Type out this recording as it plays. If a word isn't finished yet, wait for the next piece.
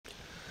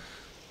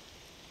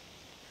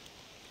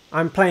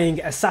I'm playing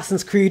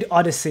Assassin's Creed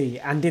Odyssey,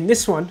 and in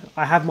this one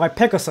I have my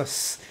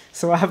Pegasus.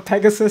 So I have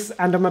Pegasus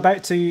and I'm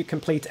about to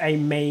complete a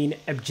main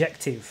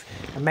objective,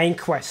 a main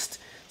quest.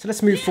 So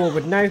let's move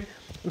forward now.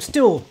 I'm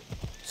still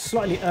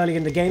slightly early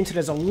in the game, so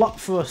there's a lot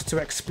for us to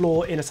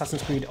explore in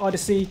Assassin's Creed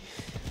Odyssey.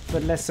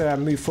 But let's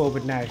move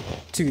forward now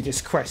to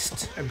this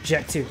quest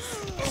objective.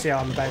 See,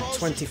 I'm about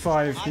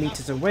 25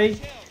 meters away,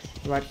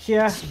 right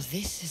here. So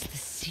this is the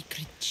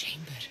secret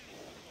chamber.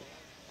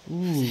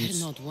 Ooh.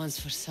 They're not ones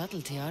for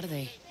subtlety, are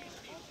they?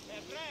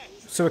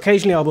 So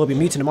occasionally I will be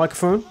muting the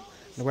microphone.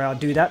 The way I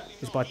do that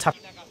is by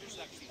tapping.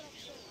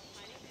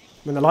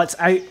 When the light's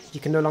out, you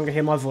can no longer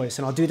hear my voice,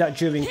 and I'll do that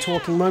during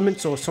talking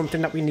moments or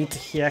something that we need to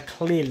hear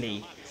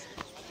clearly.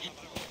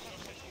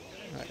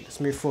 Right, let's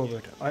move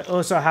forward. I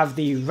also have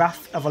the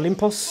Wrath of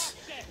Olympus,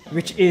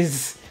 which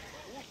is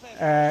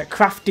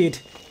crafted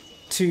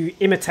to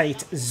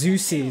imitate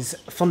Zeus's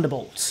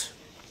thunderbolts.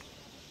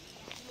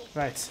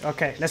 Right,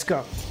 okay, let's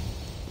go.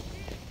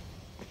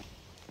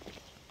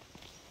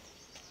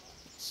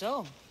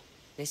 So,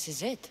 this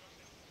is it.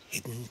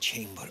 Hidden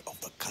chamber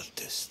of the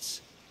cultists.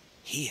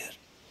 Here,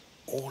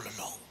 all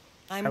along.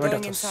 I'm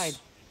going inside.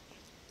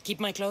 Keep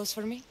my clothes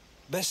for me?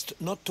 Best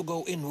not to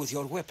go in with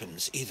your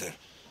weapons, either.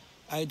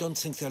 I don't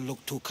think they'll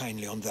look too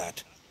kindly on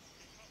that.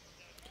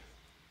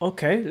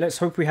 Okay, let's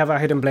hope we have our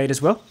hidden blade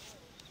as well.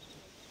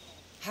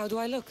 How do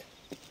I look?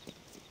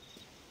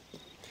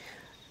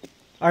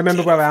 I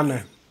remember where I am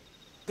now.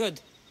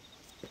 Good.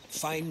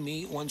 Find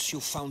me once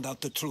you've found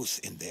out the truth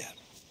in there.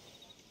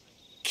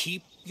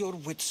 Keep your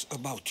wits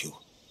about you.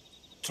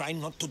 Try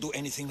not to do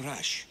anything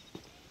rash.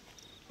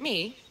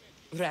 Me?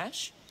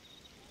 Rash?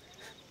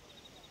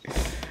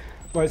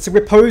 Right, so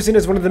we're posing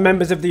as one of the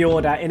members of the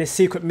Order in a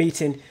secret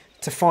meeting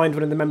to find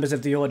one of the members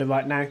of the Order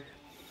right now.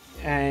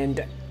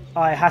 And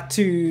I had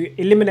to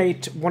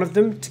eliminate one of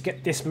them to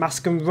get this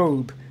mask and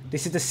robe.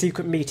 This is the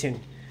secret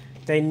meeting.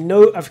 They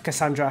know of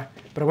Cassandra,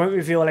 but I won't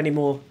reveal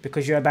anymore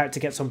because you're about to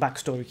get some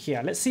backstory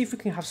here. Let's see if we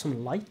can have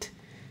some light.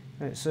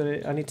 Right, so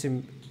I need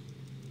to...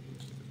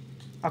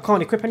 I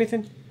can't equip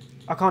anything.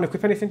 I can't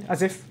equip anything,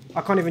 as if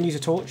I can't even use a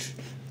torch.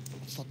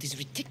 Thought these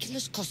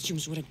ridiculous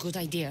costumes were a good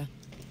idea.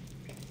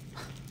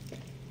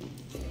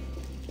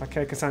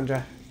 Okay,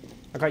 Cassandra.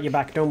 I got your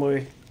back, don't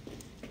worry.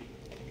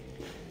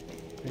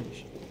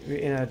 We're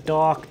in a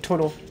dark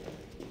tunnel,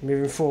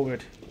 moving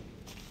forward.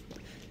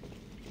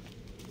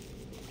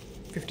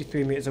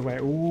 53 meters away.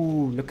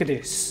 Ooh, look at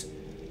this.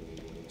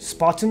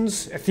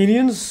 Spartans,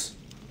 Athenians.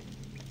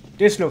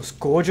 This looks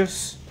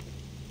gorgeous.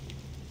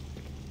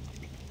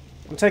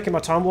 I'm taking my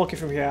time walking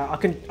from here. I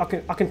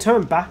can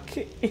turn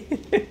back.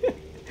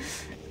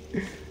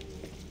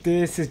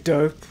 This is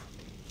dope.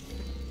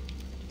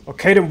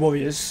 Okay then,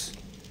 warriors.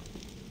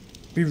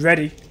 Be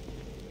ready.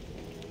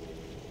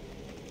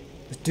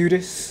 Let's do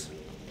this.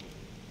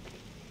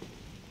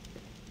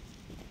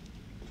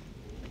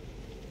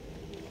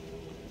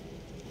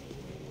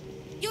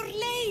 You're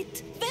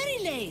late! Very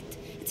late!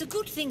 It's a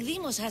good thing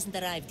Demos hasn't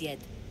arrived yet.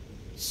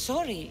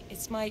 Sorry,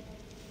 it's my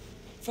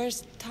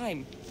first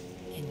time.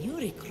 A new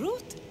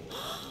recruit?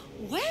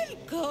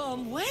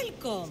 Welcome,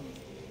 welcome!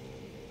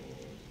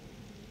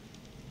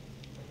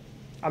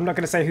 I'm not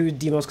going to say who's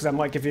Demos because that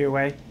might give you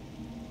away.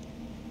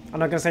 I'm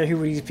not going to say who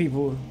are these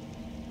people.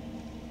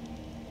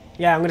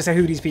 Yeah, I'm going to say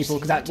who these people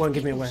because that won't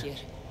give me away. Here.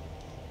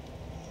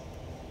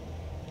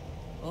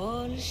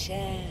 All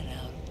share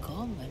our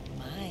common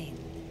mind.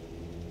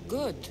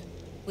 Good.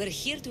 We're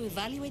here to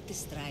evaluate the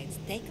strides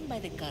taken by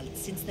the cult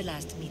since the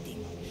last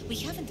meeting. We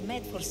haven't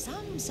met for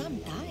some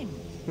time.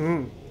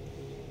 Hmm.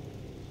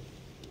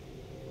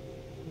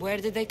 Where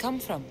did they come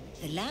from?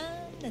 The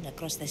land and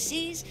across the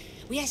seas,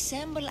 we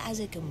assemble as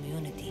a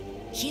community.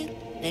 Here,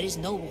 there is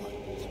no war.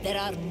 There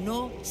are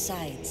no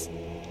sides.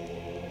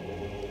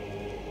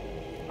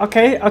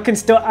 Okay, I can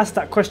still ask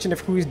that question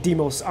of who is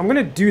Demos. I'm going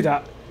to do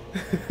that.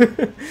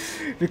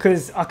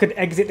 Because I could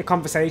exit the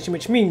conversation,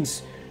 which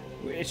means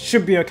it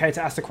should be okay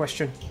to ask the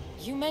question.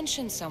 You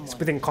mentioned someone. It's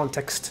within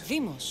context.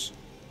 Demos.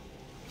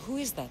 Who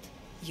is that?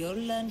 You'll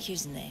learn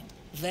his name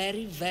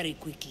very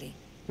quickly.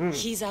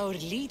 He's our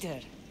leader.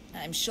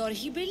 I'm sure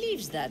he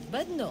believes that,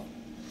 but no.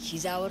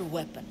 He's our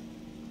weapon.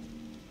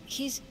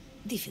 He's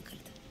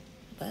difficult,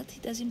 but he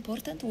does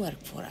important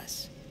work for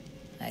us.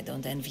 I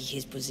don't envy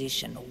his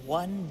position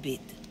one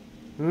bit.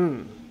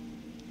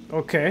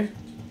 Okay.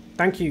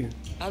 Thank you.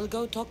 I'll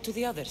go talk to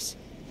the others.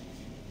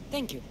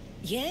 Thank you.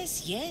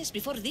 Yes,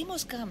 before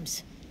Demos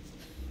comes.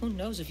 Who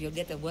knows if you'll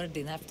get a word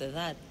in after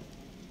that.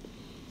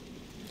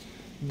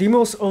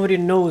 Demos already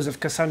knows of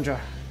Cassandra.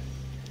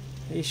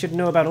 He should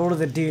know about all of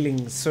the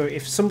dealings, so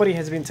if somebody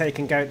has been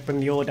taken out from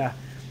the Order,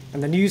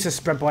 and the news has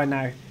spread by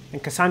now,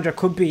 then Cassandra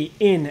could be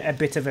in a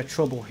bit of a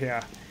trouble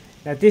here.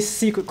 Now this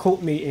secret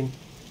cult meeting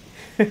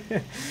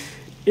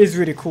is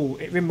really cool.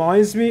 It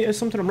reminds me of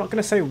something, I'm not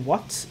going to say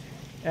what,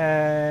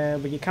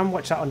 but you can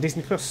watch that on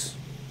Disney+. Let's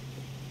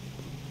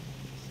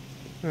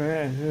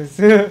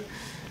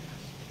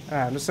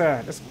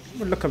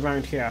look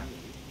around here,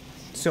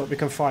 see what we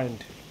can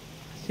find.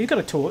 He's got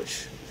a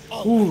torch.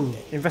 Ooh,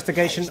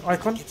 investigation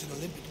icon. It's an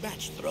Olympic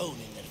match thrown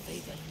in their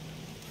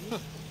favor.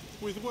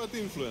 With what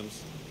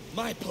influence?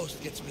 My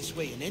post gets me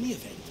sway in any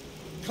event.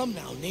 Come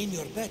now, name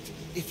your bet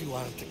if you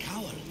aren't a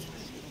coward.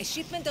 A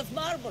shipment of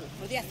marble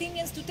for the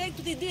Athenians to take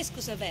to the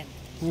discus event.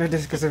 No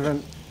discus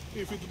event.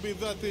 If it be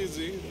that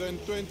easy, then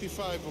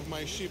 25 of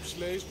my ship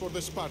slays for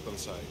the Spartan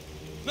side.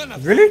 None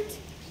of Really? that.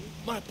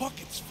 My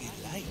pockets feel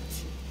light.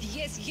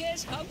 Yes,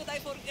 yes, how could I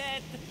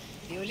forget?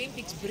 The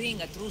Olympics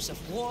bring a truce of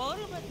war,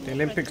 but The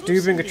never Olympics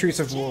do bring a truce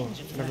of war,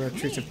 exchange never a drachmae.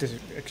 truce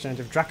of exchange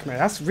of drachmae.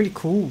 That's really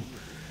cool.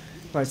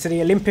 Right, so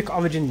the Olympic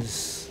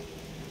origins,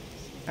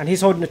 and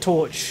he's holding a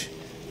torch,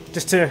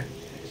 just to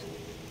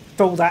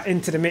throw that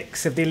into the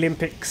mix of the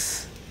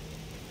Olympics.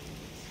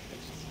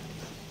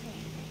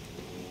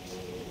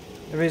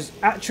 There is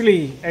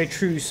actually a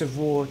truce of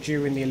war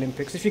during the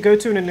Olympics. If you go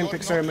to an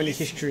Olympic ceremony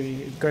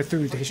history, go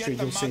through the history,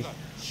 you'll see.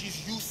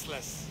 She's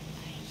useless.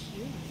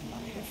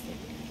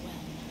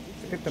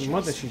 Forget the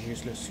mother, she's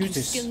useless. Who's I'm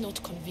this? still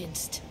not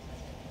convinced.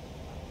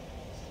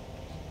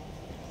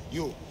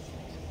 You.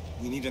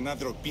 We need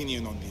another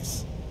opinion on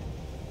this.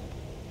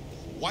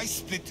 Why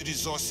split the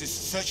resources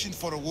searching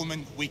for a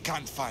woman we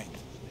can't find?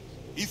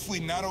 If we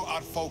narrow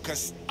our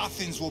focus,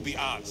 Athens will be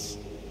ours.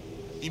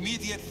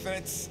 Immediate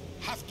threats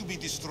have to be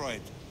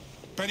destroyed.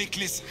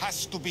 Pericles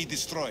has to be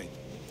destroyed.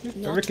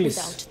 Not Pericles.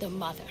 without the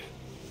mother.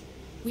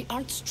 We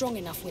aren't strong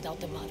enough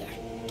without the mother.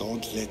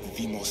 Don't let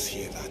Vimos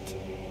hear that.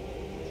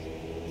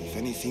 If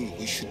anything,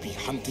 we should be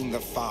hunting the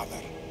father.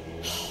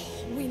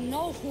 We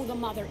know who the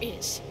mother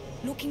is.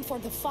 Looking for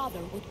the father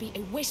would be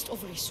a waste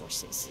of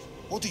resources.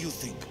 What do you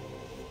think?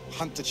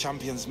 Hunt the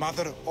champion's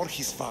mother or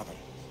his father?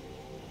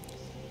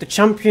 The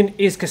champion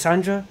is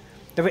Cassandra.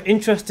 They were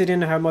interested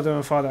in her mother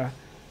and father.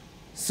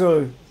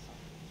 So,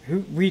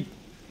 you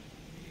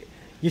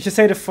should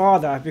say the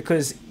father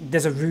because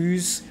there's a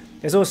ruse.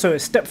 There's also a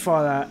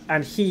stepfather,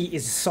 and he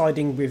is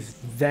siding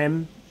with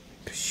them,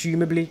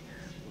 presumably.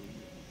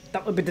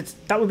 That would be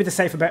the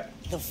safer bet.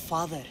 The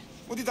father.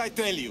 What did I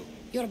tell you?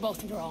 You're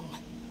both wrong.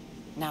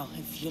 Now,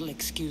 if you'll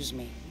excuse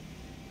me.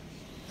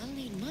 I'll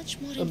need much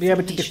more He'll be able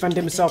to information defend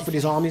himself with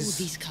his identify armies.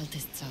 who these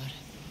cultists are.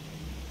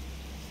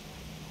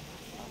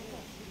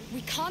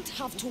 We can't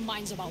have two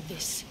minds about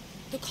this.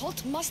 The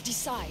cult must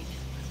decide.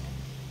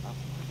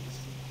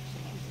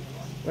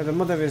 Where the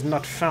mother is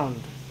not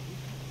found.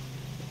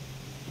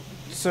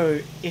 So,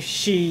 if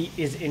she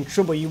is in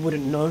trouble, you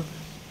wouldn't know. You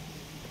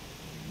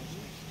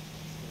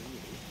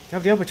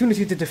have the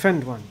opportunity to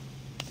defend one.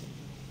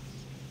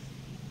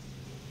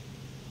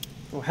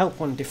 Or help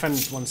one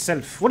defend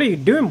oneself. What are you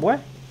doing, boy?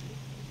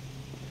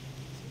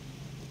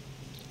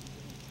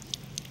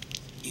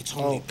 It's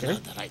only Okay.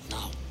 blood right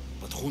now,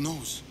 but who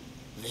knows?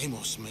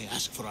 Lemos may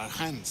ask for our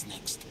hands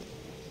next.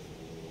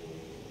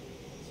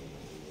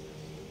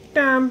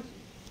 Damn.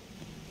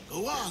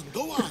 Go on,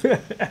 go on.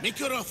 Make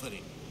your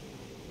offering.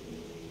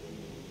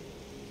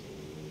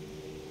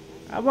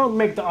 I won't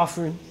make the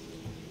offering.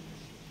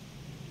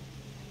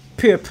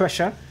 Peer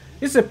pressure.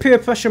 This is a peer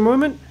pressure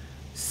moment.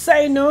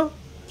 Say no.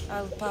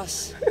 I'll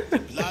pass.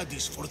 Blood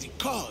is for the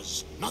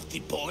cause, not the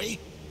boy.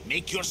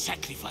 Make your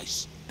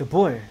sacrifice. The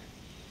boy.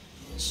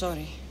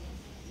 Sorry.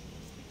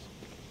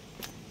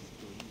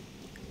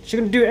 She's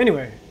gonna do it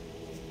anyway.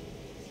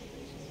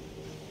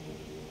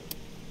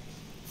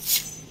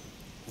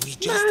 We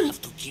just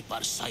have to keep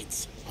our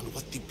sights on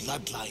what the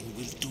bloodline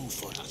will do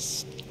for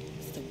us.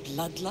 The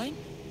bloodline?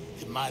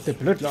 The mother,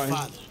 The bloodline?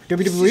 father,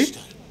 WWE? sister,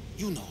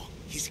 you know,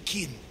 his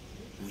kin.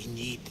 We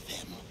need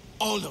them.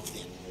 All of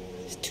them.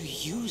 To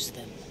use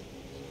them.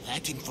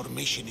 That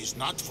information is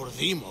not for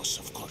Demos,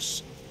 of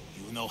course.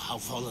 You know how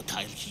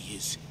volatile he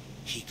is.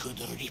 He could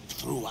rip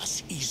through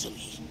us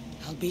easily.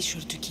 I'll be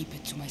sure to keep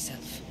it to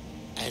myself.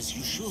 As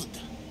you should.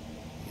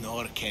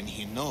 Nor can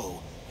he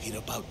know we're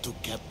about to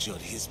capture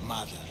his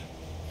mother.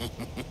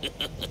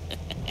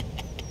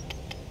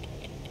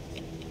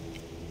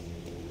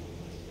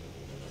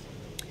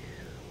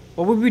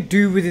 What would we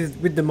do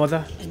with the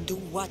mother? And do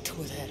what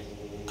with her?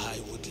 I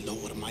would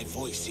lower my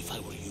voice if I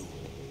were you.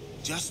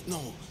 Just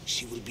know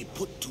she will be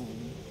put to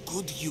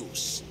good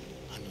use,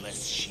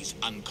 unless she's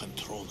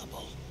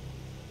uncontrollable.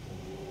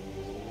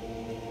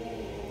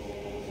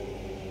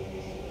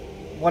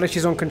 What if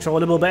she's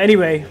uncontrollable? But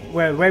anyway,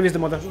 where is the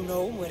mother? You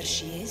know where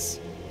she is?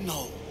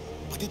 No,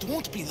 but it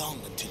won't be long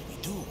until we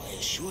do, I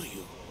assure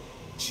you.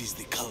 She's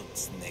the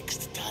cult's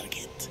next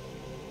target.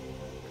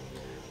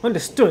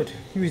 Understood.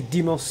 Who is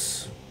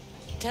Demos?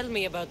 Tell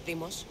me about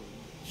Demos.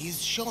 He's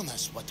shown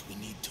us what we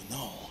need to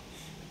know.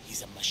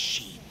 He's a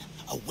machine,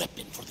 a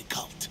weapon for the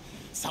cult.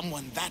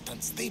 Someone that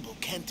unstable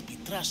can't be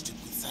trusted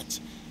with such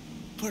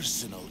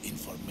personal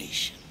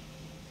information.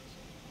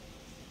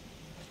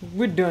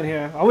 We're done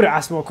here. I would have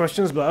asked more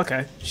questions, but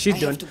okay. She's I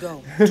done. have to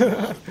go.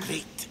 To our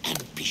great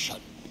ambition.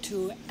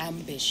 To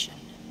ambition.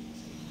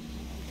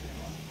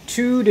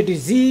 To the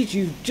disease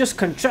you just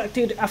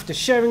contracted after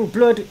sharing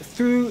blood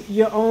through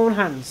your own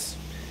hands.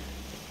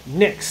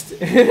 Next.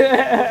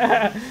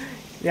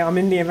 Yeah, I'm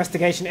in the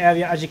investigation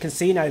area, as you can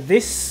see. Now,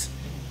 this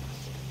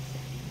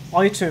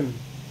item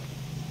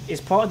is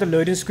part of the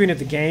loading screen of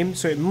the game,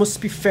 so it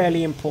must be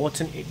fairly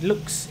important. It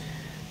looks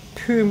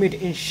pyramid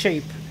in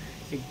shape.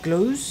 It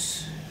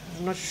glows.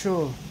 I'm not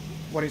sure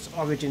what its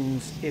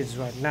origins is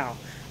right now.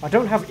 I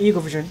don't have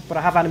eagle vision, but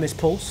I have animus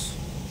pulse.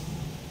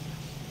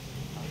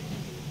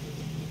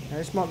 Now,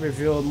 this might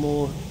reveal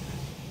more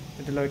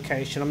of the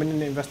location. I'm in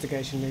the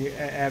investigation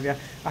area.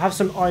 I have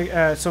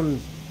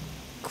some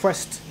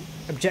quest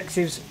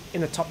objectives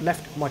in the top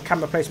left. My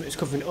camera placement is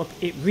covering up.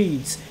 It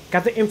reads,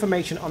 gather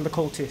information on the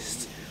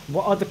cultists.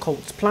 What are the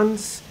cult's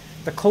plans?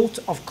 The cult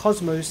of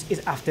Cosmos is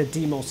after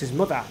Deimos'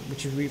 mother,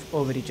 which we've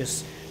already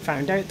just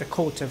found out. The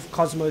cult of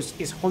Cosmos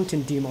is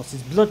hunting Deimos'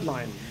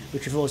 bloodline,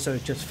 which we've also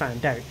just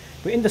found out.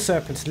 We're in the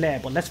Serpent's Lair,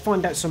 but let's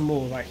find out some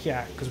more right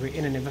here, because we're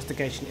in an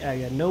investigation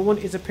area. No one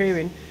is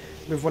appearing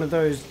with one of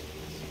those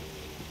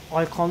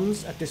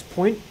icons at this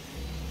point.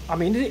 I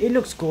mean, it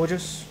looks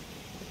gorgeous.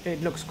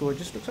 It looks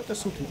gorgeous. Looks like there's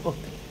something up.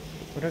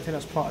 I don't think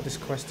that's part of this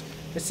quest.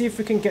 Let's see if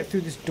we can get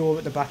through this door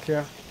at the back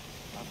here.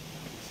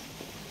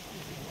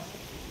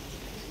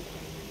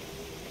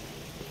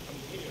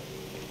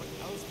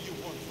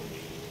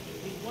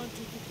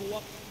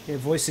 Yeah,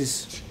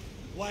 voices.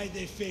 Why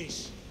they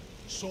face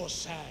so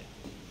sad,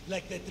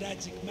 like the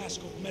tragic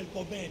mask of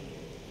Melpomene.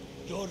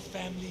 Your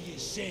family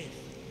is safe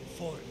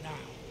for now.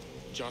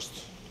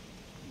 Just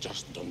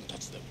don't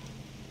touch them.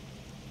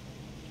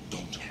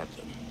 Don't hurt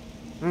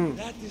them.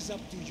 That is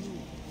up to you,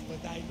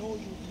 but I know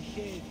you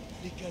behave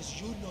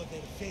because you know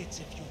their fates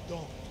if you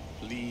don't.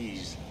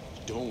 Please,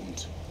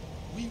 don't.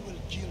 We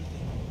will kill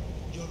them.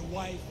 Your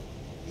wife,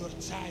 your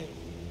child,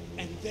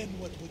 and then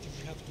what would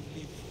you have to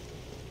live for?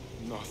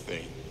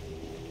 Nothing.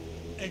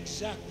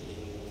 Exactly.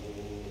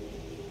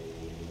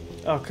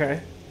 Okay.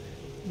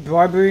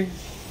 Bribery.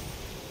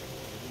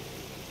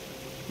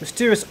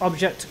 Mysterious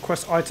object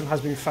quest item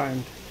has been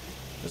found.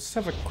 Let's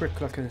have a quick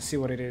look and see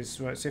what it is.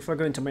 Right, so if I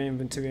go into my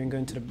inventory and go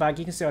into the bag,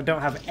 you can see I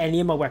don't have any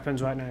of my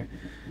weapons right now.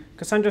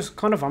 Cassandra's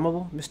kind of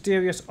vulnerable.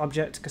 Mysterious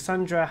object.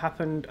 Cassandra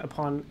happened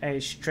upon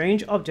a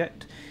strange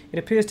object. It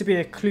appears to be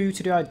a clue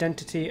to the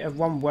identity of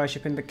one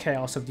worshipping the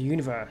chaos of the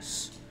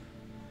universe.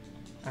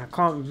 I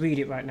can't read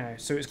it right now,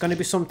 so it's going to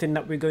be something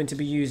that we're going to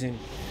be using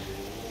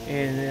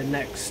in the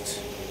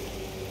next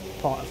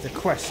part of the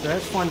quest.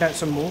 Let's find out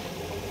some more.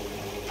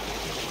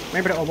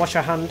 Maybe that'll wash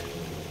our hand.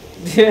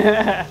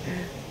 Yeah.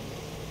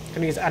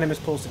 Gonna use Animus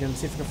Pulse again,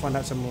 see if we can find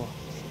out some more.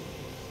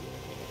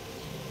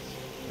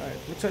 Right,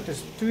 looks like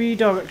there's 3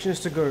 directions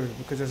to go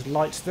because there's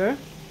lights there. And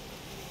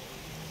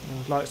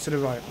there's lights to the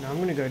right. Now I'm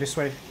gonna go this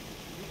way.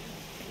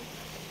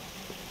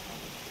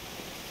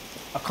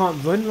 I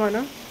can't run right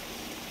now.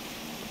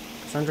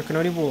 Cassandra can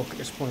only walk at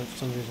this point for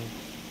some reason.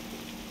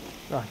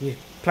 Ah, you're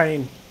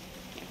playing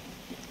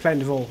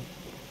the role.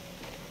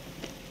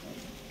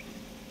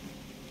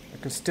 I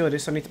can steal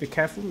this, I need to be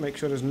careful, make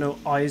sure there's no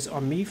eyes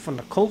on me from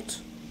the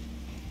cult.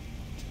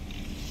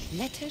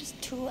 Letters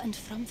to and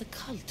from the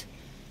cult.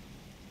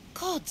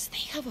 Gods, they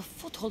have a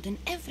foothold in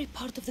every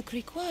part of the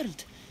Greek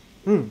world.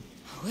 We're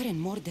in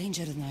more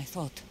danger than I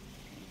thought.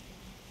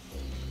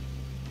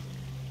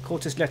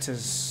 Cultist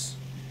letters.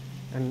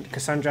 And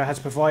Cassandra has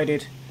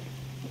provided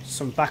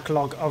some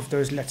backlog of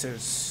those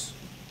letters.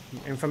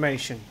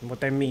 Information and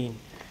what they mean.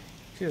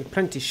 See, there's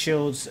plenty of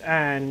shields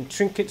and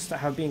trinkets that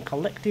have been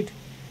collected.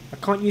 I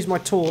can't use my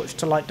torch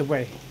to light the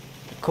way.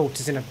 The cult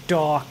is in a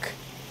dark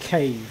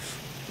cave.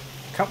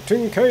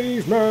 Captain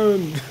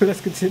Caveman!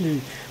 Let's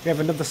continue. We have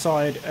another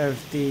side of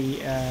the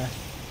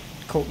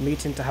cult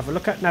meeting to have a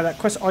look at. Now that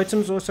quest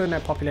item's also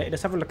now populated.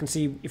 Let's have a look and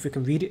see if we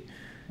can read it.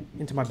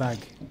 Into my bag.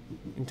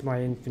 Into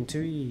my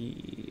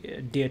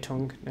inventory. Deer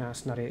tongue. No,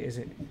 that's not it, is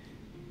it?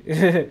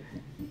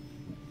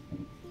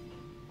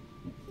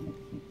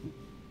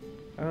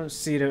 I don't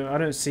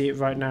see it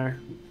right now.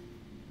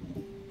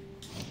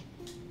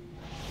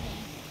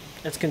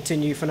 Let's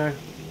continue for now.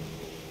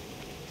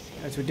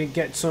 As we did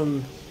get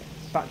some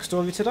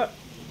backstory to that.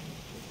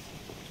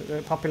 So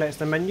it populates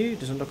the menu.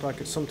 Doesn't look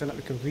like it's something that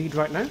we can read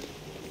right now.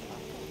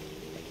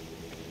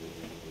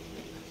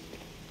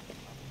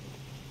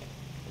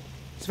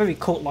 It's very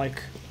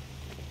cult-like.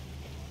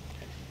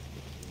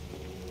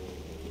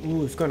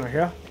 Ooh, what's going on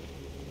here?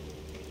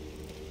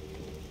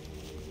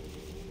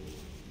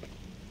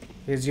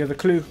 Here's the other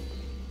clue.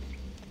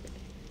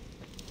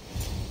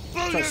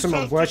 It's like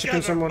someone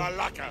worshipping someone.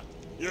 Malaka.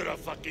 You're a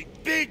fucking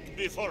pig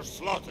before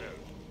slaughter.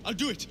 I'll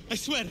do it, I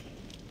swear.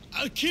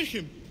 I'll kill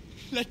him.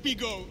 Let me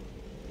go.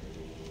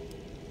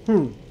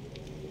 You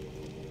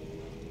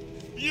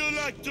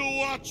like to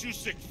watch, you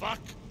sick fuck?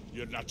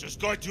 You're not just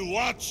going to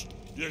watch.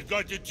 You're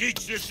going to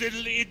teach this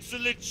little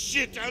insolent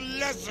shit a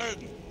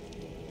lesson.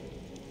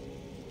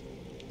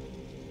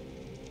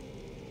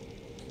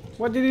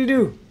 What did he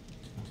do?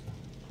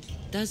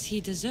 Does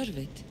he deserve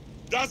it?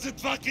 Doesn't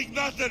fucking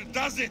matter,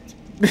 does it?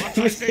 What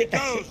I say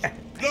goes.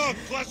 No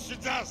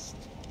questions asked.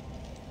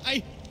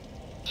 I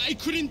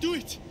couldn't do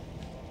it.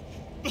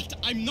 But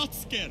I'm not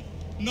scared.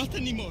 Not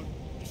anymore.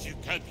 If you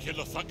can't kill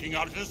a fucking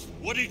artist,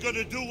 what are you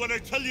gonna do when I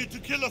tell you to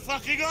kill a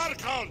fucking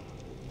Archon?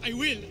 I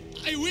will.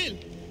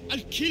 I'll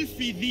kill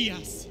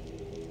Phidias.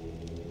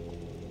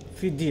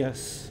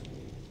 Phidias.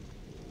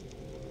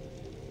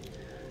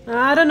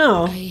 I don't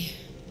know.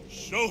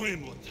 Show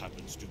him what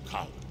happens to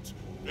cowards.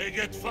 They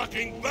get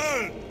fucking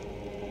burned.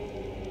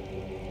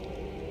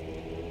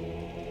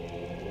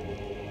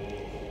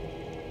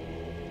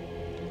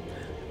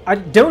 I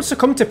don't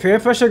succumb to peer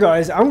pressure,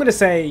 guys. I'm gonna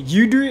say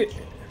you do it.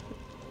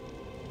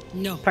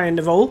 No. Playing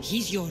the role.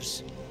 He's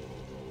yours.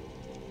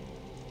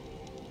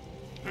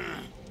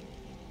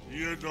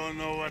 You don't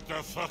know what the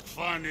fuck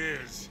fun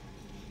is.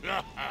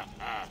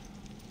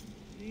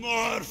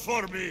 More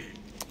for me.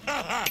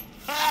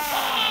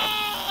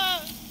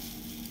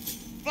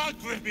 Fuck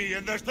with me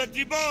and there's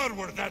plenty more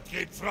where that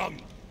came from.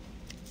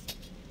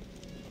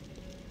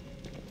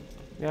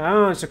 Yeah, I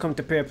don't succumb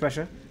to peer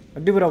pressure. I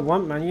do what I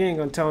want, man. You ain't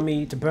gonna tell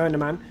me to burn the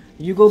man.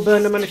 You go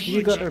burn the man if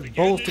you got the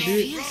balls to do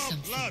it.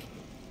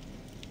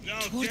 Now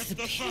Towards get the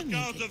the fuck pyramid.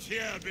 out of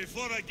here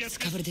before I get It's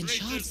covered in this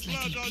shards like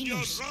blood on your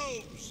albinos.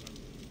 robes.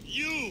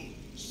 You,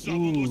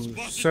 someone was Ooh,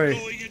 spotted sorry.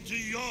 going into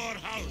your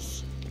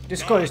house.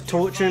 This guy is Guards were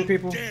torturing found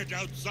people. Dead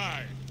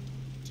outside.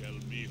 Tell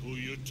me who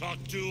you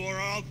talked to, or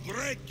I'll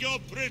break your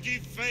pretty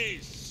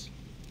face.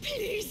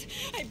 Please,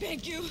 I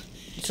beg you.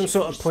 Some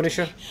sort of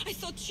punisher. I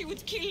thought she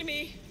would kill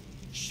me.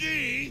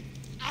 She,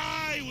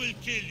 I will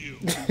kill you.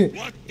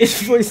 What His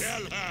did you voice.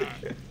 tell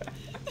her?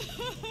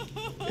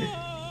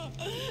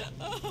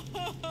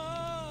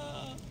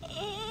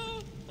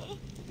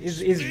 He's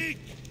Speak,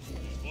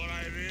 or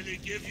I really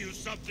give you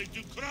something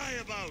to cry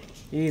about.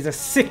 He's a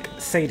sick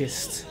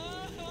sadist.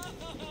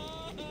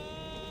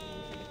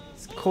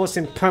 It's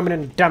causing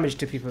permanent damage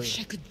to people. Wish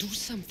I could do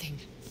something.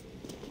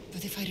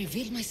 But if I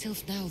reveal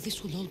myself now,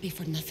 this will all be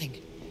for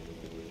nothing.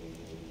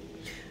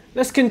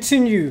 Let's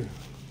continue.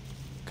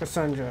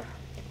 Cassandra.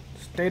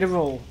 Stay the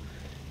role.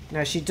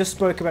 Now she just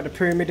spoke about the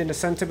pyramid in the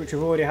center, which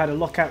we've already had a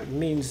look at. It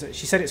means that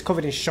she said it's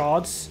covered in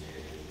shards.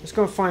 Let's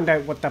go and find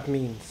out what that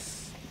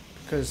means.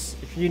 Because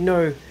if you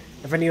know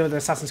of any other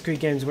Assassin's Creed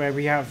games where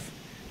we have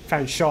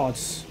found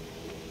shards.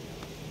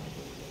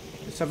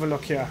 Let's have a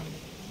look here.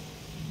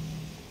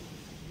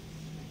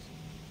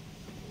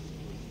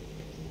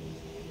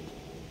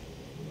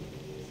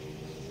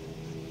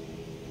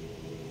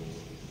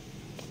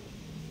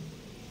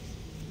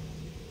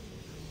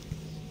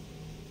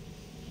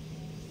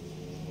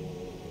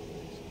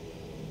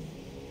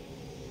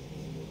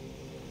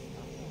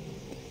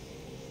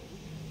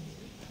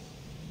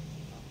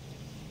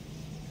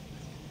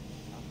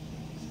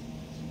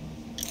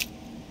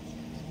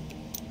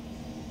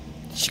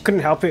 She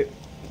couldn't help it.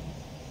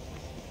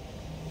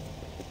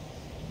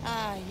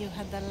 Ah, you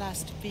had the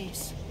last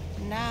piece.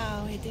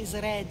 Now it is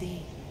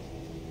ready.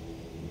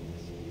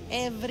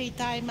 Every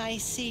time I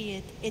see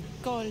it, it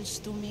calls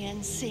to me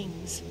and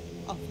sings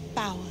of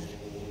power.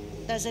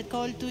 Does it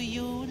call to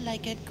you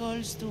like it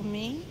calls to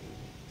me?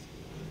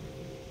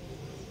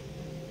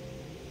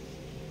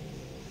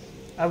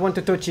 I want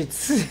to touch it.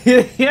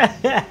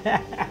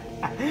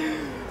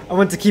 I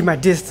want to keep my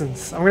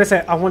distance. I'm gonna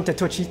say I want to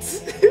touch it.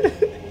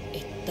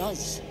 It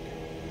does.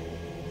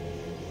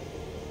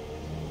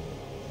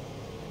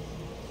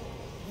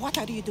 What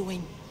are you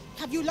doing?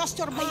 Have you lost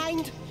your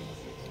mind?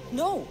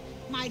 No.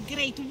 My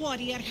great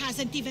warrior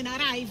hasn't even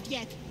arrived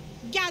yet.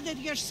 Gather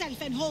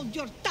yourself and hold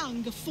your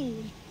tongue,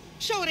 fool.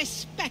 Show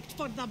respect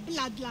for the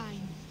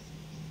bloodline.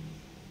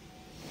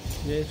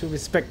 Yeah, show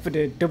respect for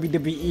the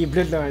WWE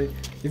bloodline.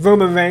 The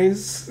Roman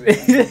Reigns.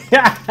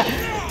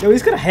 Yo,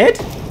 he's got a head?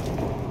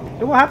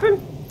 Yo, what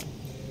happened?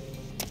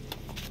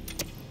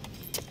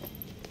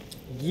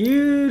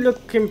 You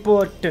look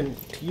important.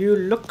 You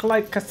look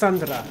like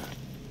Cassandra.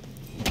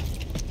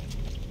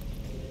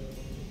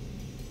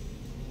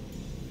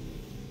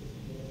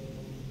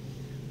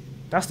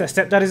 That's their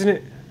stepdad, isn't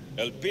it?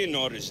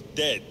 Elpinor is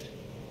dead.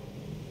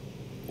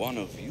 One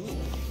of you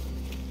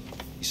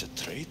is a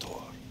traitor.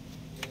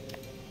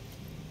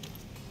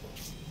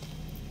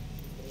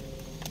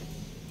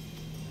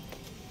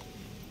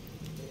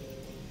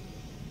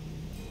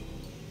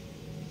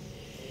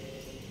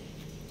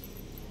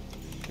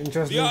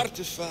 Interesting. The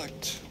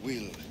artifact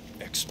will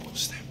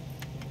expose them.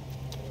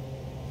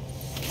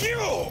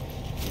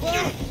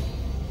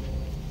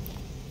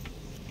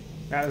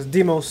 That was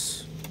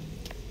Demos.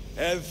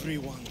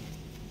 Everyone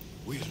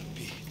will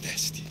be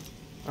tested.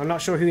 I'm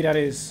not sure who that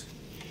is.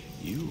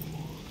 You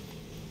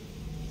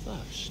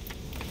first.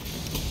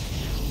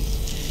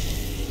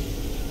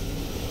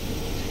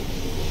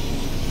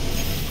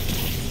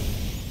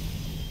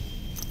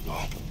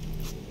 No.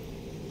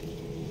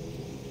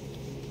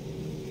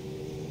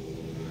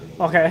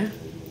 Okay.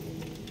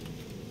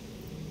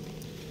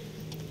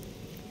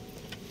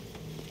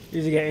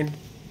 Who's he getting?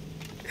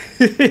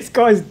 This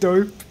guy's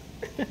dope.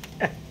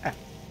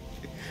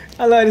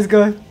 I like this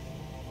guy.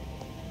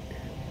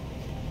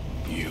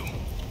 You.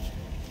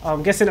 Oh,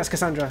 I'm guessing that's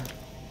Cassandra.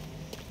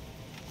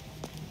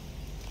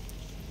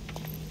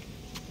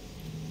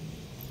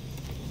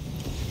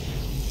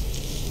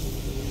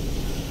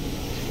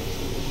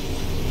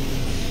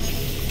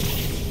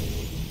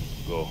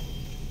 Go.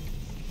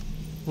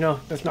 No,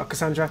 that's not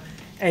Cassandra.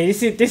 Hey,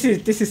 this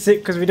is sick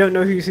because we don't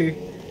know who's who.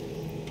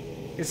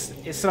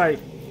 It's like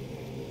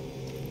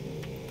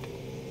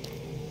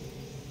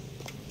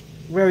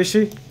Where is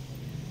she?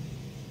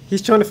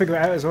 He's trying to figure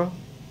it out as well.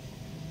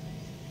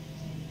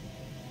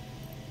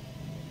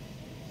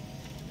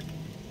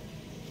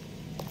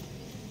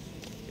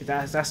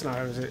 That's not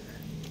her, is it?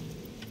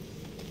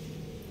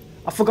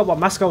 I forgot what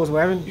mask I was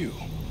wearing. You.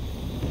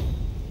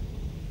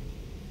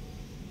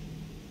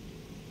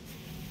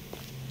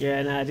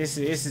 Yeah, nah, this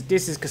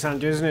is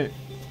Cassandra, isn't it?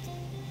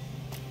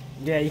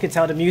 Yeah, you can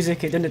tell the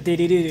music. It done the dee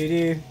dee dee dee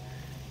dee.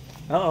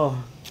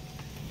 Uh-oh.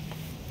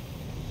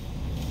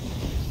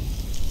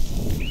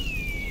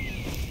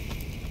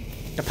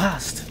 The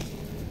past.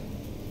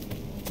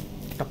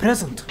 The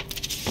present.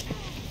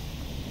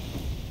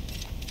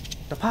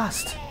 The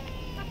past.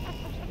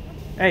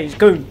 Hey, it's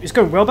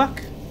going well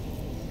back.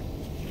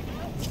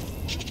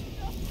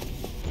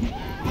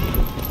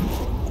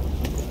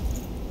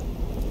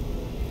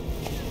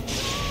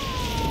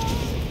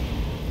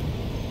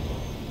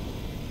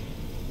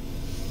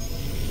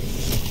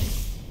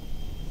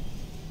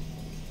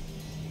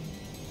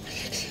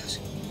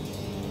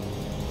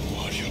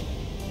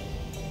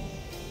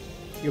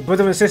 Your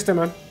brother and sister,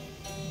 man.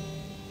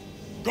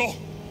 Go!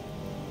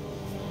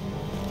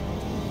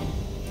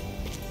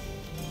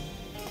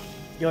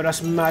 Yo,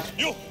 that's mad.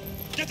 You!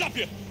 Get up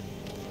here!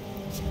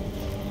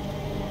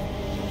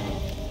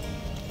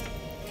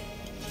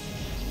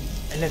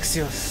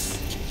 Alexios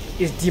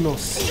is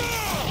Demos.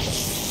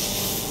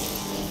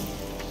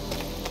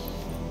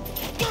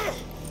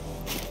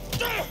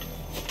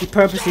 He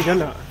purposely done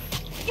that.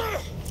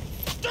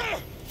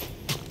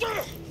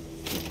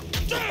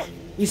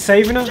 He's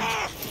saving her.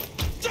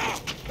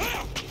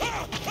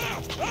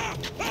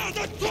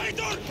 The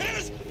traitor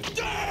is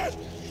dead!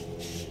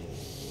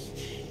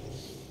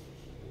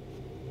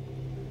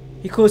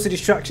 He caused a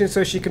distraction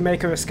so she can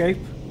make her escape.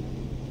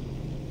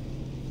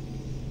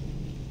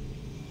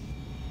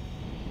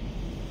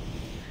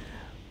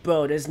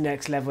 Bro, this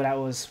next level that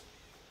was.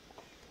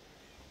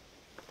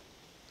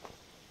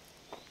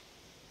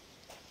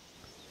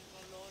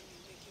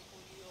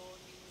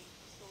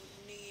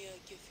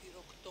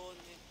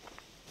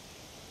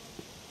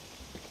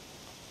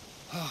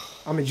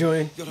 I'm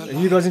enjoying. Are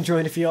you guys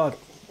enjoying if you are?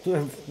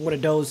 What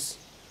of those?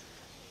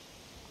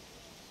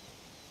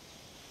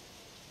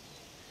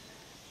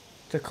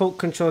 The cult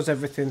controls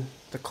everything.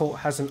 The cult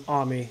has an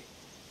army.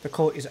 The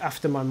cult is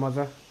after my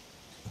mother.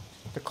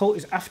 The cult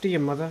is after your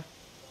mother.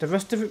 The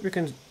rest of it we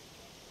can...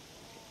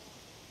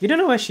 You don't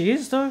know where she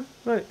is though,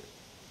 right?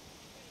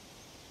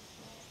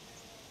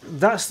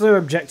 That's their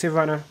objective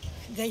right now.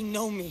 They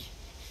know me.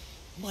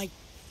 My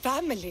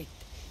family.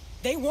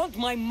 They want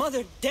my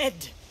mother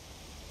dead.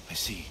 I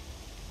see.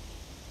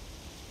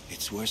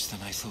 It's worse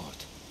than I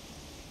thought.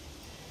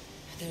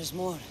 There's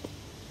more.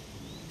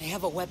 They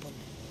have a weapon.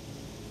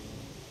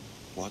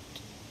 What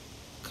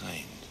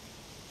kind?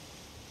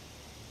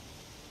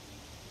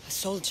 A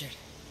soldier.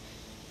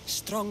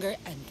 Stronger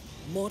and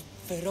more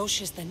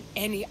ferocious than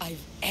any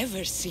I've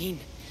ever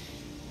seen.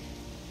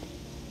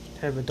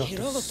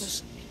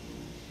 Herodotus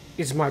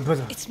is my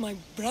brother. It's my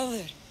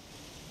brother.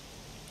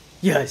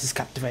 Yeah, this is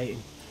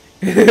captivating.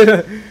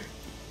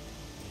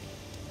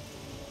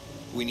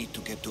 We need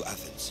to get to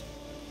Athens.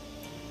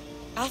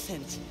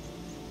 Athens?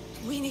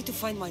 We need to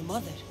find my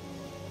mother.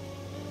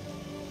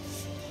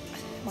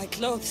 My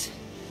clothes.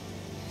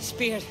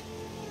 Spear.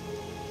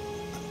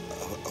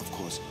 Of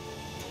course.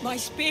 My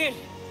spear!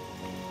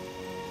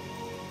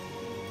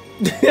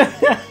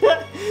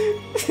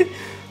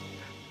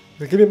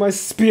 Give me my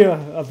spear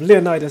of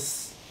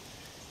Leonidas.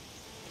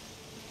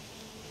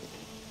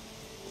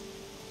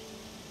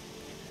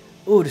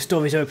 Oh, the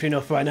story's opening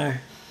up right now.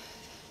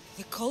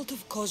 The cult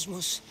of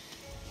Cosmos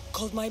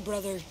called my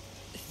brother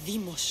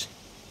Demos.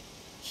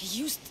 He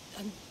used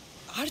an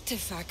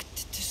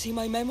artifact to see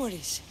my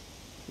memories.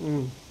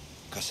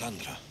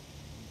 Cassandra,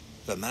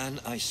 the man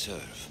I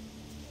serve.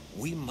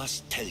 We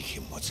must tell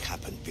him what's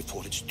happened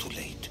before it's too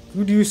late.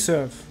 Who do you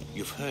serve?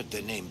 You've heard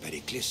the name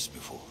Pericles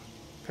before.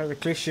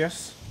 Pericles,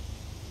 yes.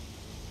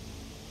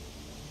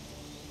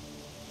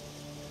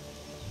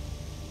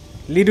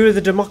 Leader of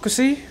the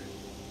democracy?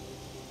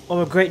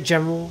 Or a great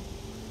general?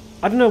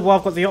 I don't know why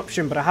I've got the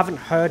option, but I haven't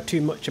heard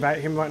too much about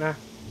him right now.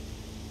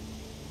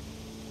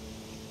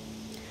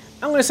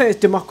 I'm going to say it's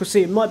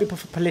democracy. It might be for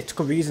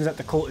political reasons that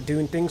the cult are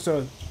doing things,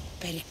 so...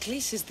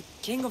 Pericles is the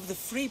king of the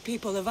free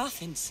people of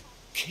Athens.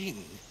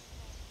 King?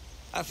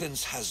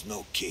 Athens has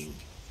no king.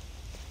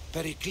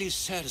 Pericles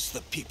serves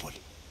the people,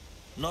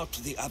 not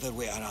the other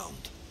way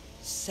around.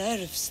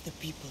 Serves the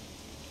people.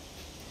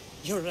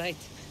 You're right.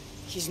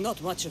 He's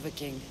not much of a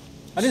king.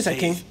 I didn't say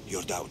king. Save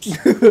your doubts.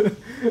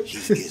 He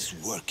is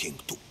working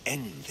to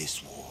end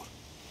this war.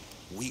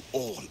 We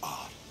all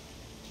are.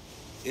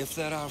 If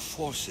there are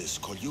forces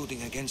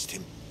colluding against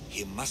him,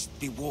 he must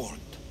be warned.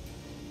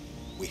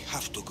 We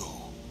have to go.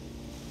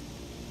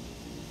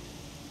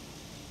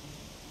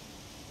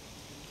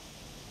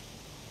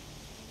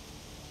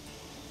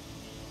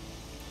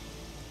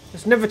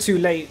 It's never too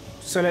late,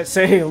 so let's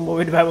say I'm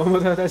worried about my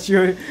mother. That's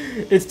your...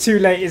 It's too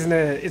late, isn't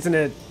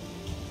it?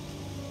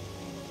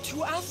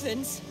 To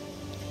Athens?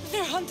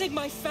 They're hunting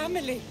my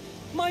family,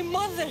 my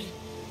mother.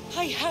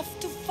 I have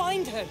to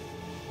find her.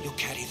 You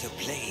carry the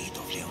blade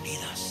of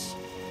Leonidas.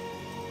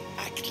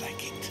 Act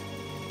like it.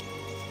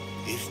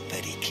 If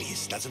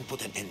Pericles doesn't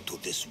put an end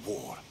to this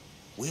war,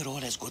 we're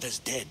all as good as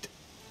dead.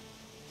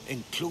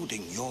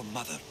 Including your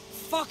mother.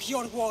 Fuck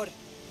your war.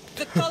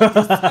 The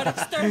cultists are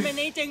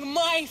exterminating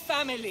my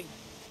family.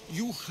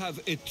 You have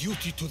a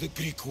duty to the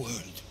Greek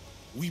world.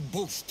 We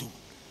both do.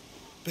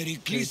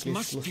 Pericles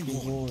must be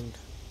warned.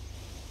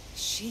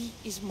 She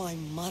is my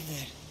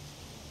mother.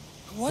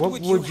 What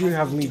would you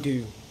have me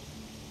do?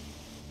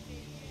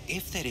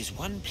 If there is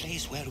one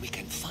place where we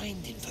can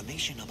find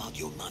information about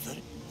your mother,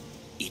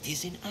 it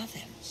is in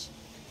Athens.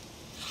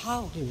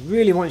 How? He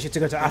really wants you to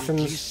go to Athens.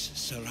 Pericles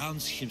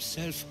surrounds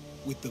himself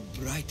with the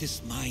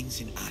brightest minds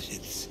in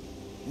Athens.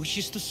 Which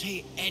is to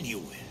say,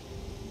 anywhere.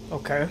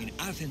 Okay. In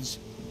Athens,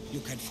 you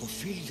can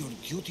fulfill your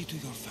duty to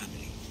your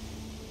family.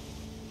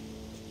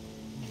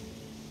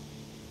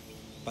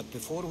 But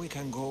before we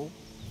can go,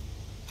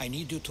 I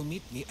need you to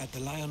meet me at the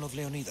Lion of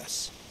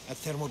Leonidas, at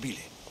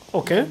Thermopylae.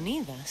 Okay.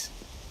 Leonidas?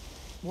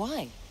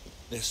 Why?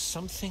 There's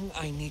something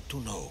I need to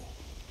know.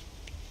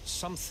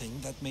 Something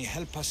that may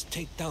help us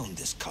take down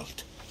this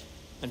cult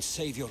and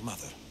save your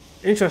mother.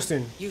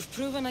 Interesting. You've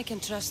proven I can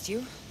trust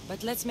you,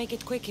 but let's make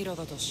it quick,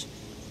 Herodotus.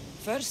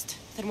 First,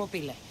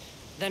 Thermopylae.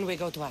 Then we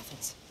go to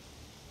Athens.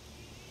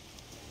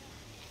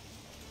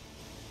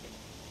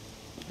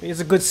 Here's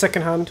a good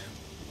second hand.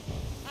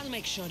 I'll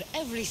make sure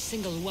every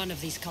single one of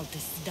these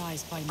cultists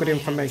dies by Good my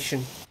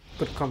information.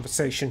 Good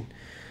conversation.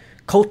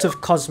 Cult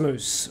of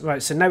Cosmos.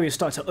 Right, so now we've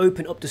started to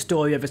open up the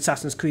story of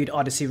Assassin's Creed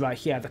Odyssey right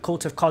here. The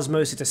Cult of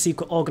Cosmos is a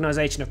secret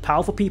organization of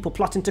powerful people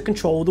plotting to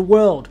control the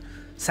world.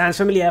 Sounds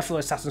familiar for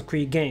Assassin's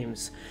Creed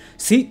games.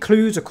 Seek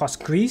clues across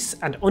Greece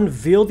and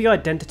unveil the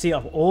identity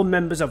of all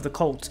members of the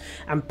cult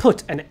and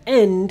put an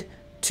end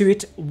to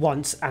it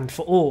once and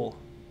for all.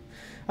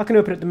 I can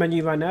open up the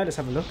menu right now. Let's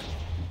have a look.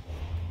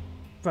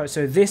 Right,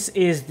 so this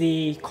is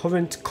the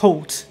current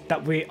cult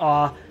that we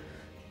are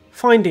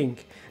finding.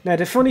 Now,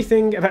 the funny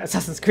thing about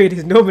Assassin's Creed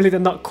is normally they're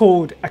not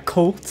called a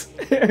cult.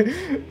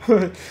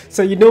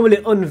 So you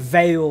normally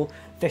unveil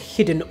the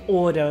hidden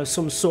order of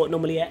some sort,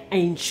 normally an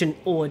ancient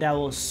order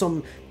or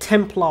some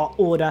Templar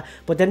order,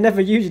 but they're never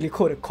usually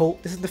called a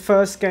cult. This is the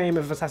first game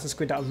of Assassin's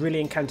Creed that I've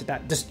really encountered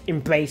that just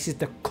embraces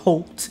the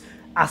cult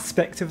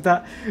aspect of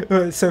that.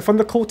 So from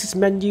the cultist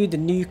menu, the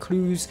new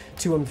clues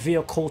to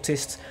unveil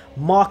cultists,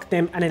 mark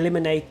them and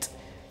eliminate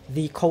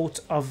the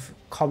Cult of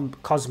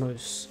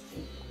Cosmos.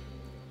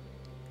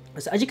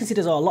 So as you can see,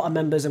 there's a lot of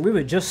members and we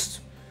were just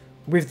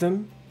with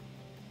them,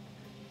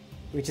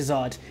 which is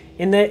odd.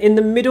 In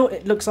the middle,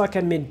 it looks like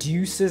a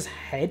Medusa's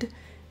head.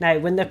 Now,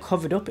 when they're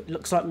covered up, it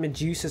looks like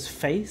Medusa's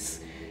face.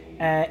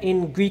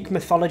 In Greek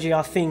mythology,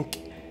 I think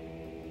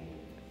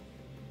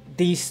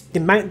the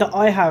mount that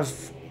I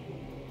have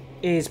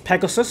is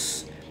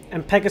Pegasus,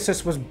 and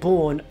Pegasus was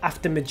born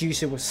after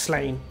Medusa was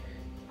slain.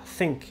 I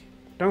think.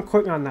 Don't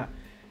quote me on that,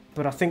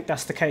 but I think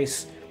that's the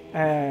case.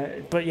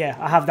 But yeah,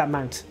 I have that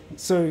mount.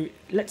 So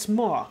let's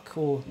mark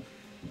or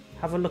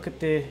have a look at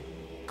the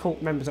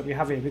cult members that we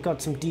have here. We've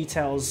got some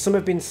details. Some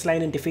have been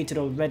slain and defeated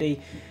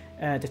already.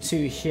 The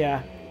two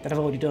here that I've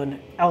already done.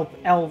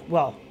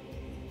 Well,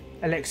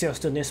 Alexios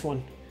done this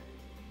one.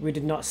 We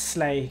did not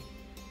slay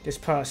this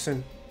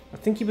person. I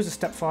think he was a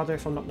stepfather,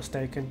 if I'm not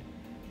mistaken.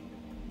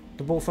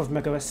 The Wolf of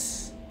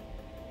Megaris.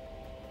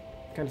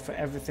 Kind for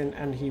everything,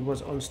 and he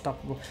was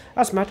unstoppable.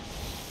 That's mad.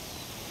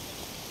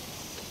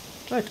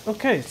 Right,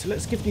 okay, so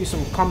let's give you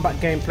some combat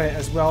gameplay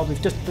as well.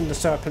 We've just done the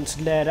Serpent's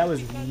Lair. That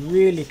was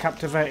really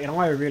captivating.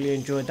 I really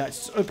enjoyed that.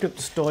 Just open up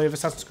the story of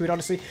Assassin's Creed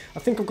Odyssey. I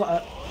think I've got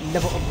a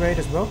level upgrade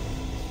as well.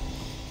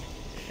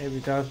 Here we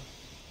go.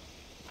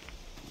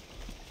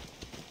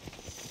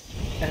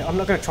 I'm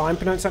not going to try and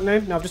pronounce that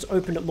name. Now I've just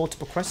opened up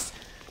multiple quests.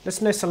 Let's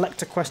now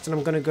select a quest and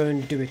I'm going to go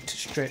and do it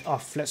straight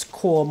off. Let's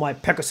call my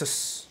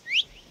Pegasus.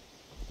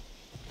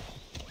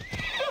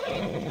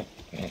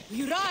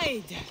 You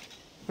ride!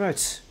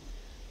 Right.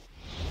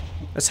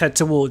 Let's head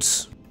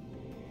towards.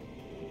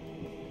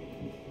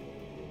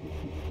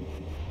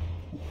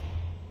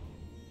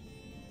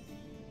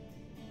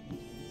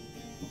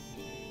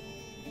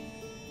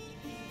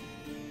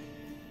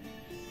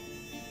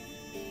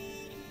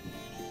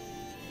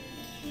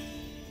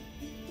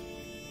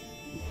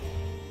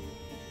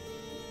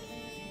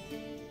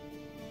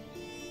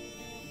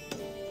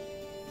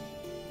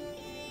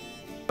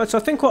 So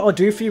I think what I'll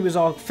do for you is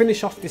I'll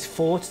finish off this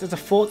fort. There's a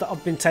fort that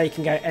I've been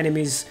taking out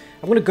enemies.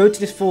 I'm going to go to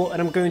this fort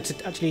and I'm going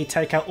to actually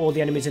take out all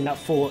the enemies in that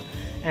fort.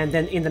 And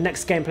then in the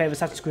next gameplay of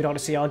Assassin's Creed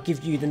Odyssey, I'll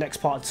give you the next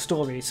part of the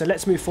story. So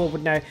let's move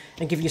forward now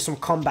and give you some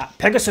combat.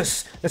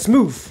 Pegasus, let's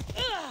move.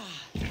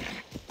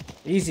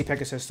 Easy,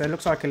 Pegasus. There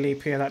looks like a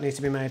leap here that needs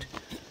to be made.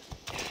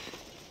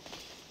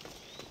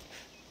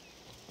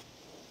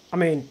 I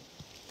mean,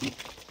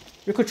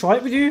 we could try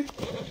it with you.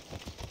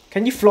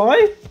 Can you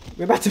fly?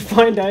 We're about to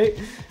find out.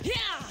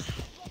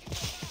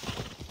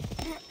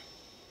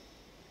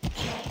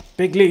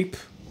 Big leap.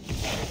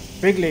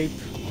 Big leap.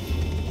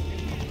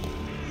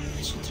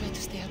 I should try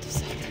to stay out of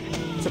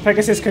sight. So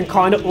Pegasus can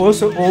kind of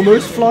also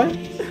almost fly.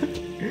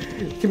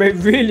 can make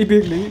really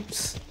big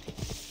leaps.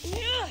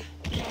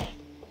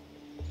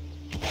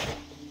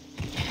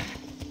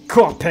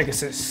 Come on,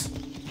 Pegasus.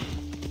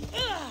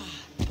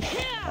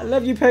 I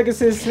love you,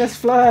 Pegasus. Let's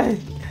fly.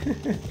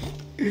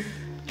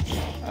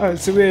 Alright,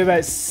 so we're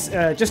about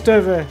just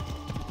over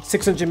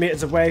 600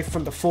 meters away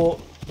from the fort.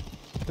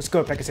 Let's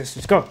go, Pegasus.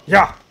 Let's go.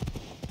 Yeah.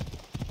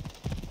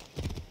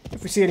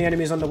 If we see any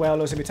enemies on the way, I'll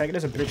also be taking.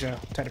 There's a bridge there.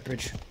 Take the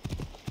bridge.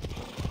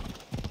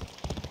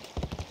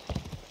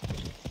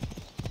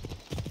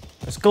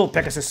 Let's go,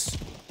 Pegasus.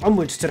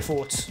 Onwards to the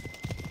fort.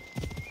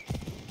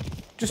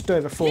 Just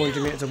over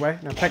 400 meters away.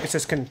 Now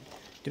Pegasus can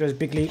do those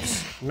big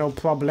leaps. No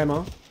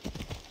problemo.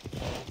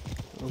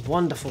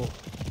 Wonderful.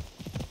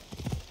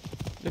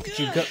 Look at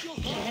you go.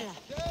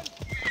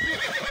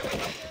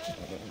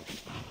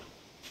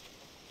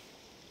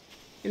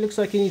 It looks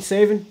like he needs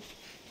saving.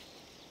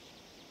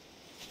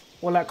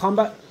 All that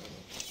combat.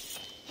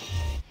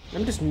 Let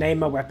me just name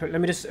my weapon.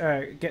 Let me just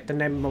get the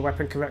name of my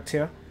weapon correct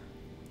here.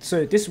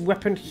 So this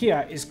weapon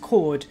here is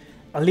called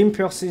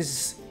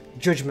Olympus's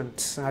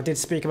Judgment. I did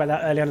speak about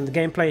that earlier on in the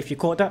gameplay if you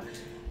caught that.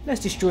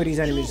 Let's destroy these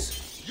enemies.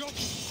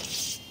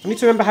 I need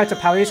to remember how to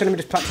parry, so let me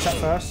just practice that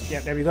first. Yeah,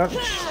 there we go. Of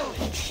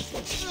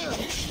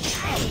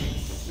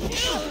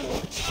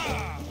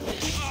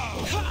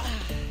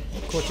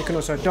course, you can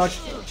also dodge.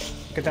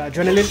 Get that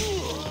adrenaline.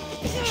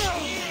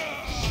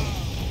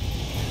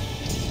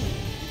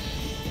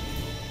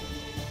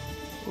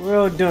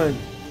 Well done,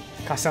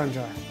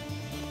 Cassandra.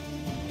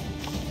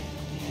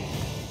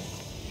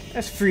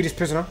 Let's free this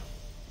prisoner.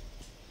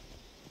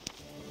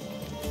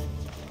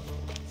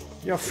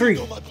 You're free.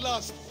 At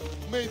last,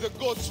 may the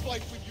gods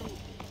fight with you.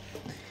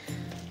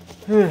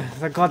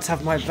 The gods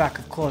have my back,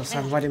 of course.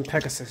 I'm riding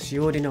Pegasus.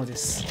 You already know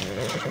this.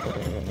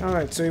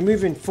 Alright, so we're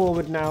moving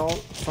forward now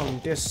from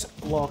this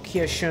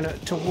location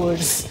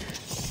towards...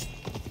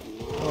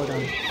 Hold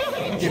on.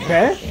 Is it a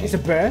bear? It's a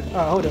bear?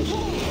 Oh, hold on.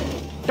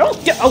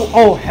 Don't get...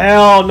 Oh,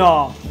 hell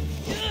no!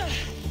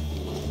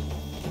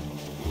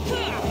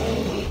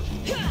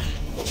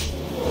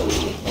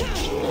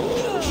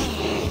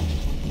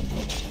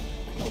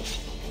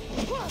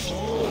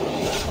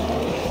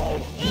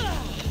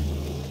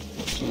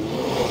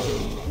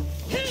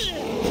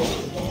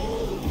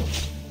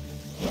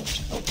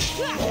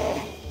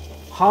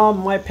 Harm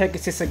my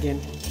Pegasus again.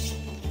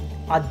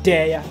 I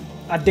dare ya.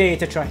 I dare you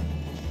to try.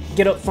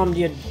 Get up from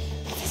your...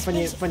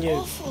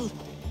 Awful.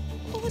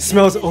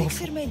 Smells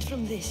awful. Made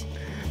from this.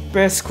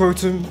 Bear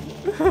scrotum.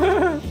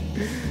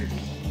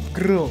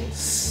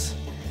 Gross.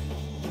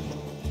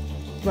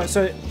 Right,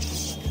 so...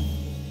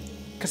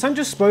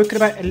 Cassandra's spoken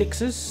about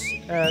elixirs.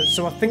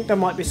 So I think there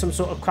might be some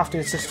sort of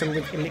crafting system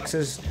with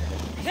elixirs.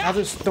 I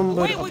haven't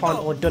stumbled upon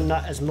or done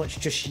that as much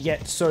just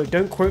yet. So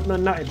don't quote me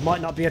on that. It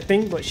might not be a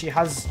thing, but she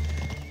has...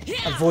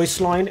 a voice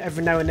line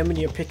every now and then when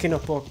you're picking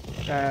up or,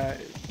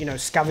 you know,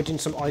 scavenging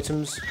some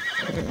items.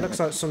 It looks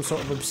like some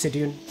sort of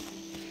obsidian.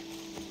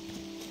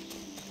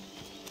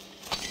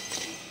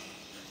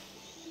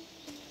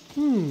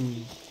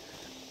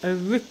 A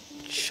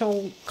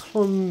ritual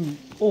clum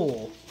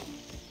ore.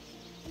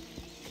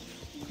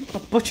 I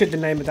butchered the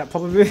name of that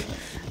probably.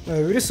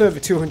 We're just over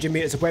 200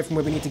 meters away from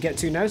where we need to get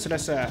to now, so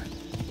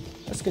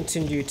let's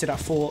continue to that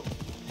fort.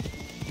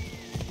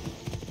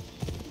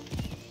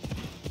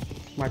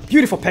 My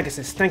beautiful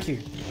Pegasus, thank you.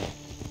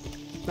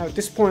 Now at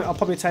this point I'll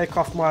probably take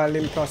off my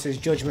Olympus's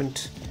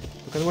Judgment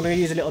because I want to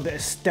use a little bit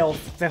of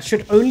stealth. There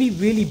should only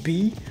really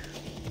be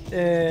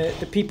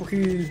the people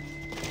who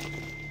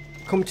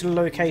come to the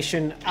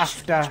location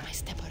after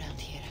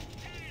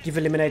you've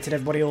eliminated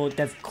everybody or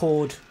they've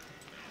called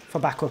for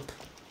backup.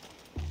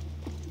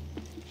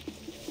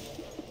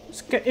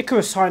 Let's get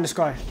Icarus high in the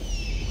sky.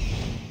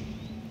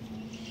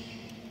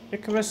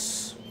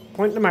 Icarus,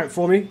 point them out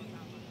for me.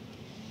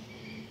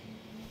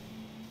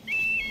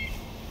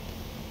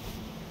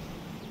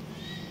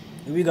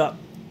 Who we got?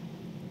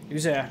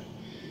 Who's there?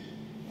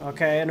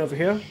 Okay, and over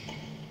here?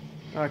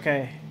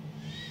 Okay.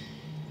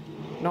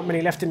 Not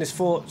many left in this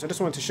fort, so I just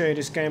wanted to show you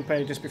this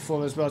gameplay just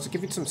before as well, to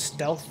give you some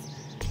stealth.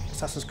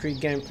 Assassin's Creed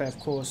gameplay, of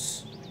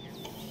course.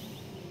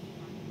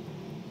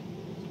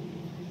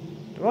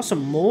 There are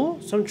some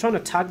more, so I'm trying to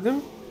tag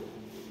them.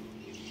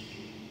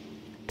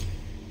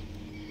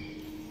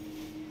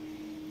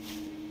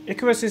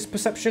 Icarus's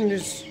perception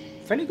is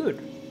fairly good,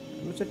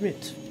 I must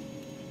admit.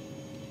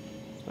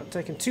 Not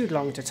taking too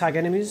long to tag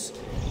enemies.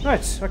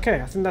 Right,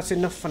 okay, I think that's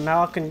enough for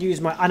now. I can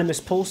use my Animus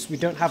Pulse. We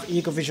don't have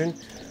Eagle Vision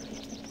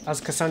as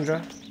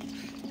Cassandra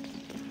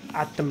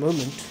at the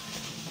moment.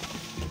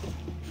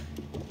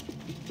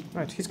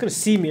 Right, he's going to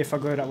see me if I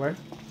go that way.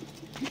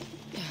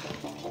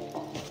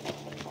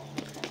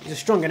 He's a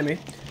strong enemy.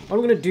 What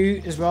I'm going to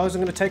do as well is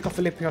I'm going to take off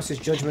Olympus's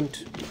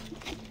Judgment.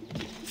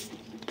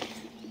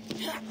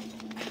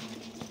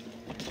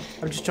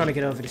 I'm just trying to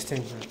get over this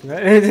thing.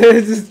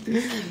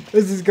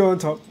 Let's just go on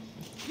top.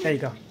 There you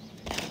go.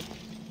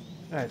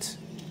 Right,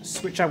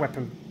 switch our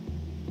weapon.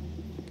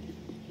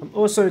 I'm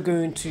also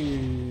going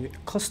to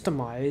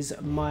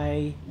customize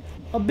my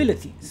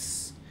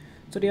abilities.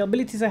 So the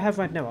abilities I have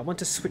right now, I want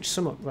to switch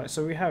some up. Right,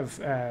 so we have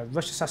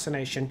Rush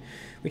Assassination,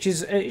 which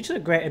is it's a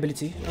great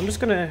ability. I'm just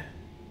gonna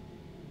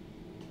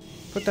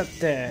put that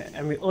there,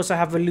 and we also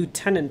have a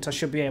Lieutenant I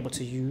should be able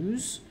to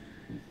use.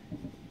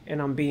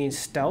 And I'm being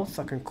stealth.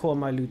 I can call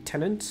my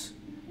Lieutenant.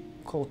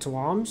 Call to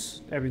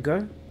arms. There we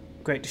go.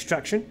 Great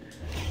distraction.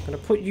 I'm gonna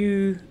put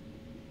you.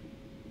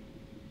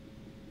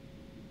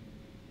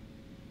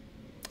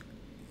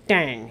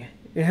 Dang.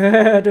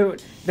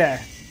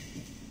 There.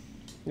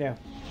 Yeah.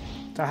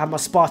 So I have my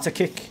Sparta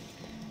kick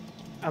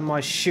and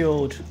my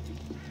shield.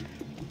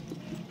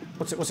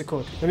 What's it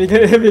called? Let me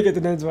get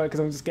the names right because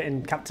I'm just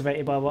getting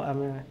captivated by what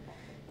I'm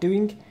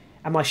doing.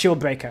 And my shield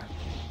breaker.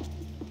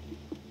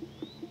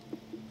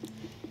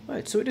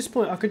 Right, so at this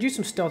point I could use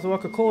some stealth, or I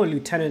could call a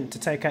Lieutenant to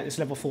take out this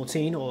level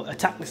 14 or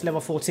attack this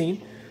level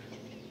 14.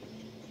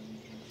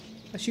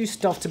 Let's use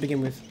stealth to begin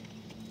with.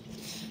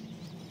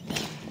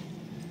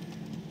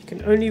 You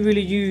can only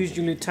really use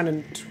your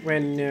Lieutenant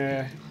when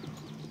you're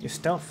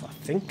stealth, I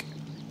think.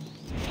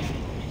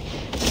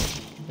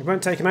 It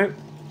won't take him out.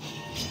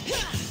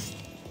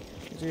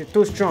 You're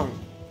too strong.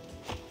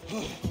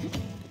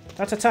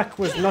 That attack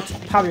was not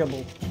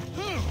parryable.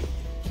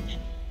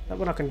 That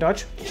one I can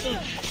dodge.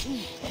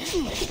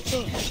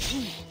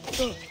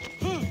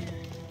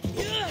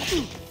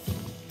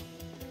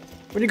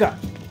 What do you got?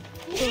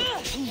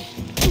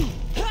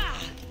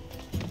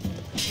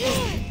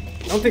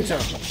 Don't think so.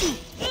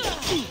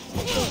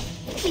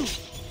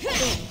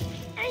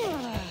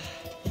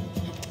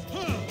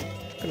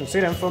 Couldn't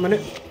see them for a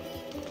minute.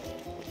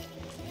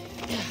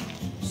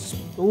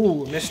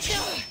 Ooh, missed.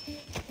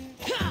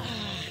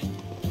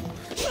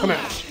 Come here.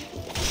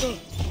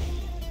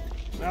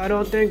 I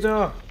don't think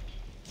so.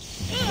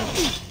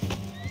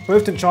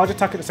 Both can charge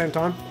attack at the same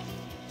time.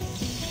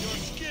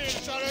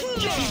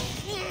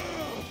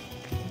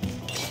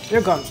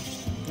 You're gone.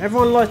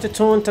 Everyone likes to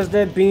taunt as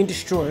they're being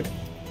destroyed.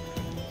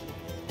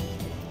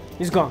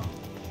 He's gone.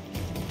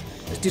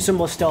 Let's do some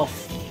more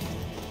stealth.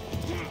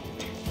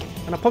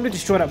 And I'll probably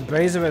destroy that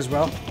brazier as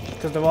well,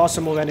 because there are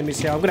some more enemies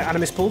here. I'm going to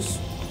Animus Pulse.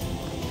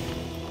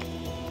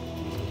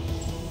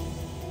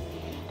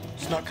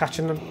 It's not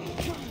catching them.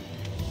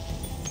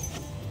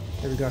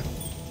 There we go.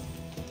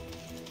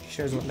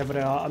 Shows what level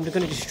they are. I'm just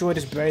going to destroy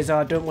this brazier.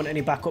 I don't want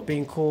any backup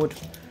being called.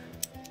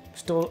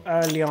 Still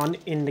early on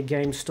in the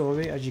game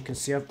story. As you can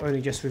see, I've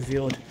only just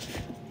revealed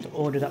the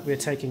order that we're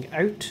taking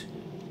out.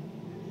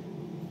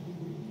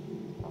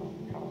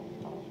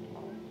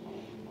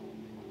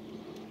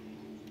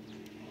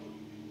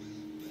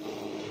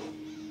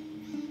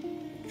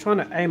 Trying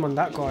to aim on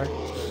that guy.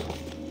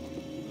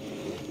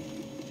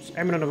 Just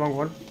aiming on the wrong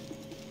one.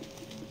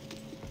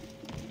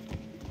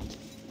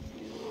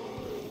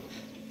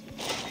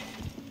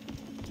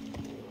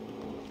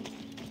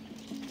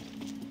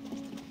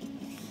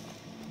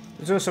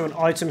 There's also an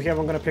item here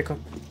I'm going to pick up.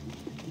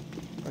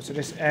 Right, so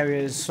this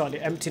area is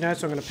slightly empty now,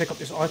 so I'm going to pick up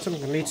this item.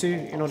 I'm going to need to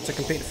in order to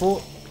complete the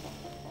fort.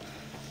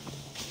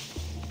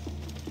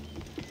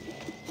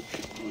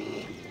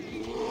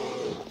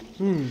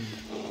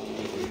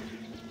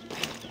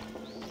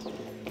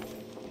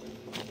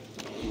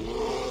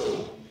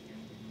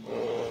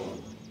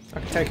 I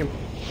can take him.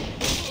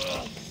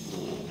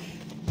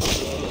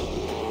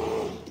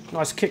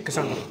 Nice kick,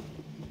 Cassandra.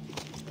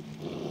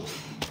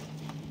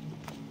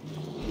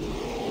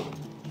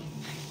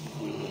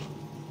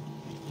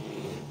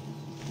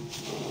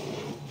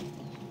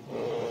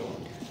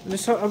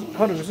 Hold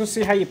on, I just want to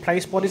see how you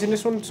place bodies in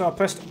this one. So I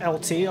pressed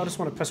LT, I just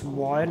want to press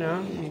Y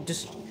now. You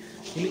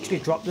literally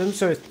drop them,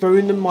 so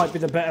throwing them might be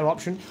the better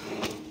option.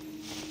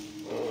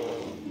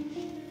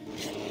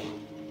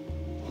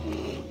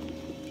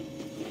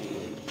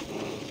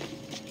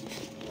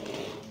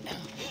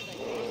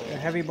 They're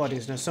heavy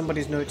bodies. Now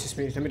somebody's noticed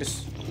me. Let me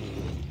just...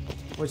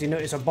 Or does he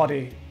notice a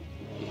body?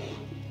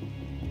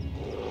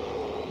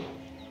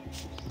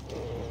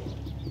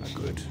 Not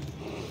good.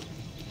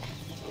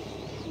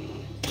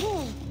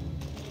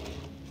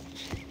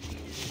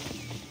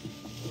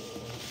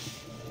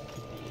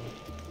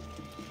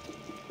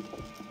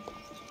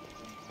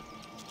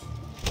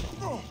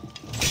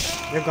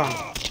 You're gone.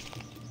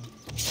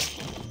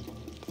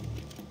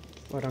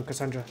 Well done,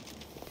 Cassandra.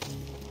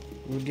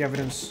 With the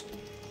evidence.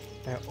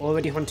 They're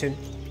already hunting.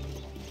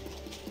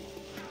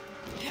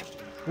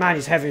 Man,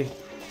 he's heavy.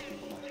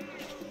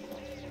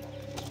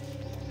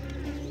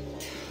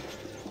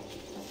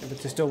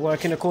 Everything's still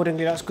working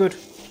accordingly, that's good.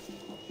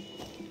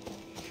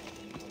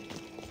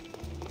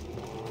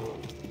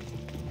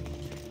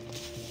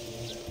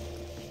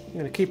 I'm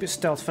going to keep it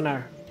stealth for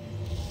now.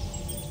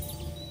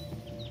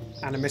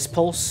 Animus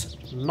Pulse,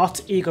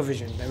 not Ego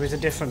Vision. There is a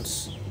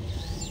difference.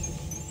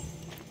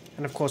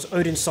 And of course,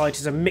 Odin's Sight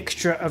is a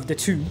mixture of the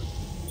two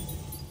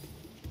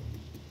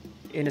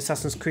in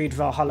Assassin's Creed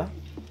Valhalla.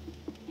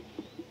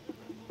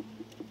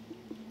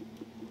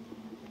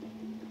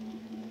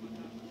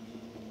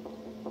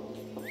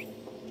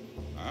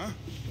 Huh?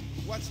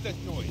 What's that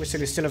noise?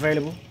 Whistle is still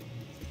available.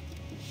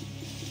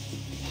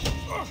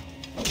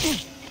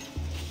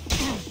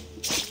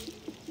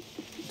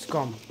 It's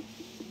gone.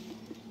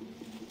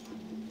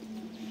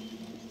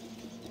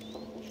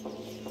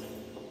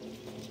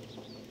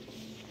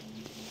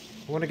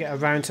 I want to get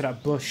around to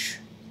that bush.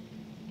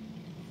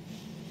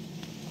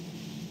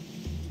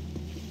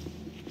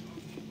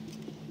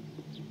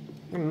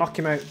 I'm gonna knock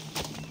him out.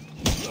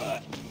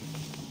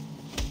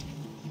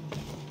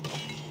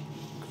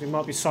 Because he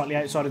might be slightly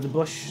outside of the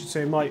bush, so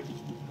he might...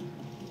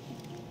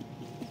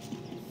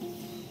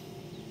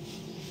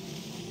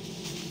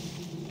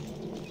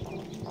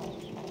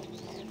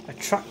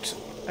 attract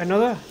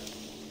another.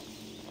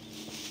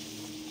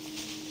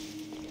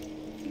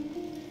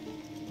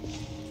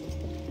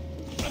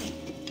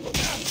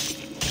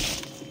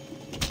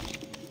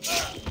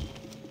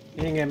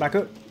 He ain't getting back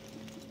up.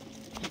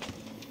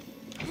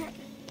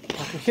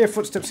 I can hear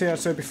footsteps here,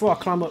 so before I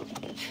climb up,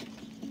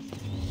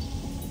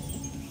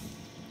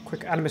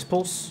 quick animus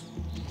pulse.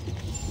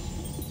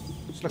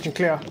 It's looking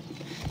clear.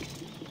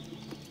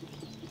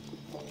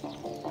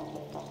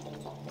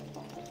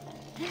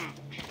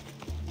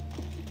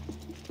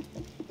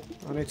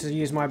 I need to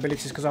use my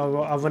abilities because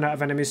I'll run out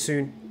of enemies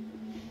soon.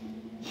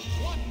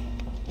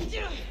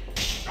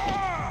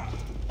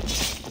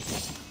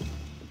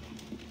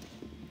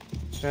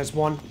 There's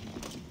one.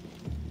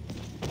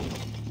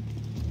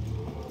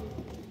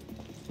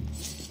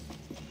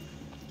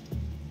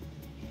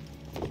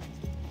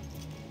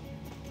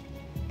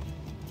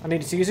 I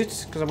needed to use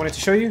it because I wanted to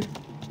show you.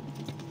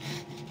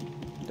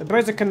 The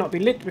brazier cannot be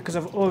lit because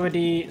I've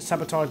already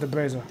sabotaged the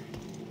brazier.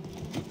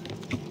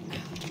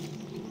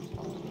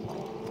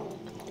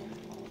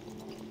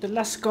 The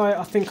last guy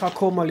I think I'll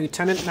call my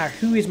lieutenant. Now,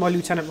 who is my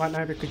lieutenant right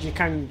now? Because you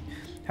can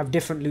have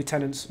different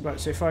lieutenants. Right,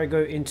 so if I go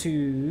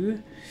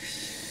into...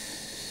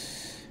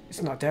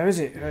 It's not there, is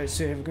it? Right,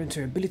 so if I go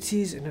into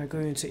abilities and I go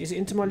into... Is it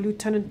into my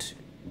lieutenant?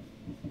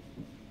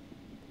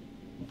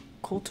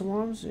 Call to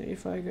arms?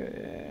 If I go...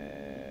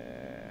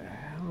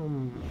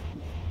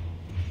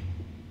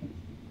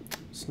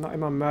 It's not in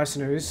my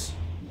mercenaries.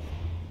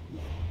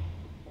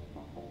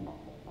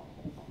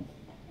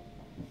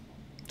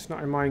 It's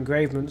not in my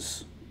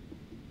engravements.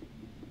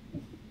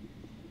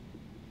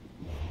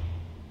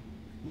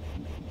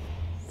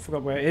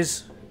 Forgot where it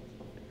is.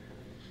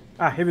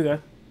 Ah, here we go.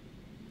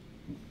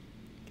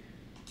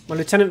 My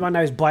lieutenant right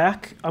now is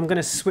Bayak. I'm going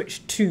to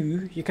switch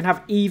to... You can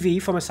have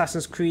EV from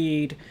Assassin's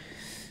Creed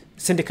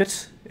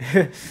Syndicate.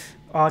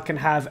 Or I can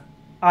have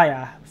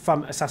Aya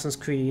from Assassin's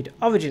Creed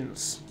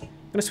Origins.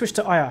 I'm going to switch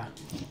to Aya.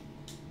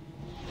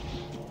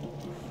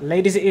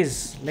 Ladies it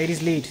is.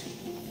 Ladies lead.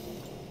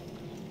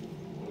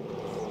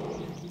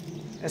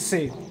 Let's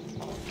see.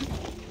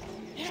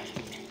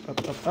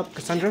 Up, up, up,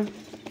 Cassandra.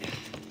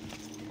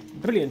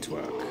 Brilliant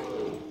work.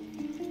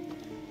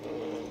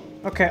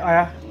 Okay,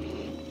 Aya.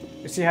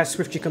 Let's see how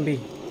swift you can be.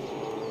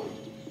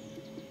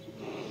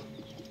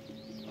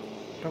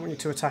 Don't want you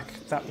to attack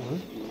that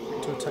one. I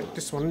need to attack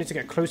this one. I need to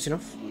get close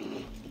enough.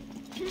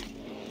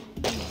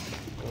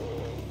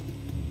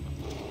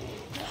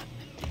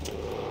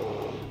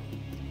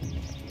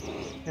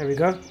 There we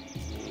go.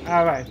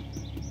 Alright.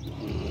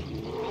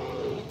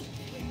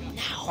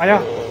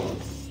 Aya.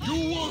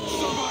 You won't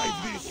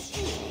survive this.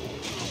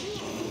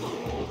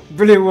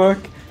 Brilliant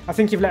work. I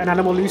think you've let an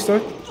animal loose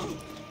though.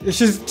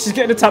 She's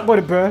getting attacked by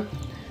the bear.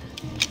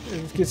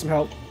 Let's get some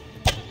help.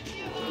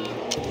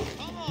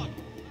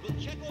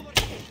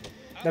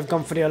 They've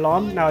gone for the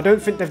alarm. Now I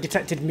don't think they've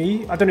detected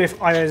me. I don't know if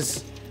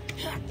Aya's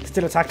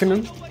still attacking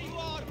them.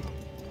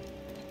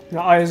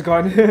 No, Aya's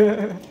gone.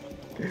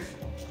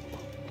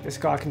 This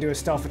guy I can do a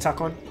stealth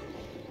attack on.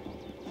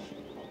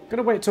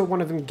 Gonna wait till one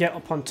of them get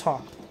up on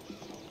top.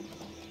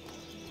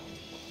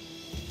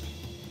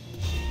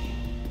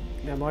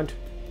 Never mind.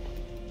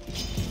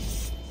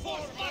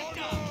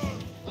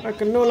 I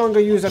can no longer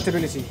use that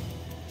ability.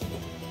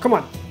 Come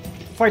on,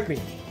 fight me.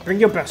 Bring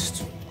your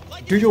best.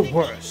 Do your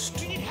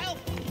worst.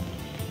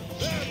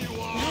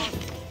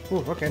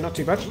 Oh, okay, not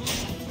too bad.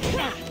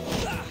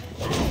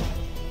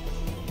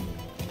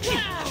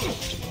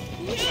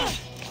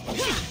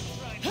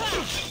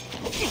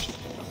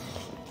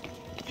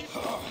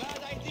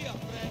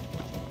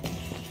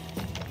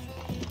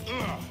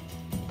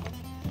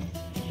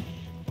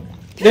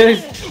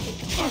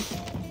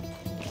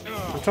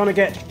 I'm trying to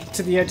get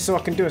to the edge so I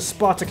can do a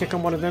Sparta kick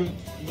on one of them.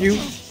 You.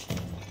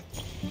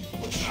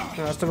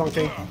 No, that's the wrong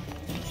thing.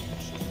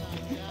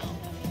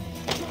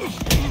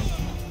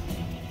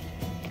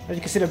 As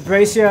you can see, the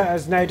brazier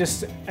has now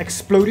just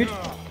exploded.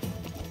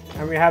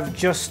 And we have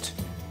just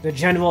the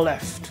general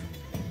left.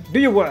 Do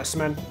your worst,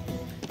 man.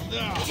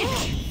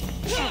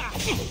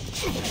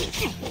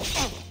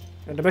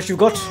 And the best you've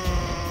got.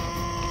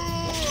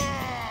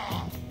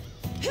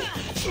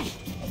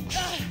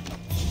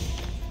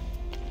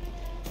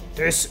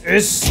 This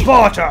is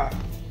Sparta!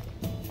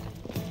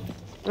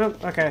 Oh,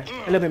 okay,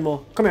 a little bit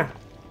more. Come here.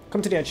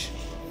 Come to the edge.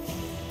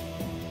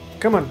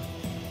 Come on.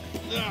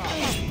 A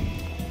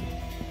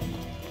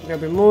little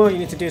bit more. You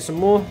need to do some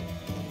more.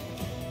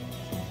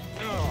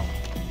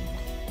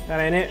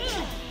 That ain't it.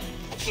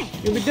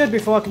 You'll be dead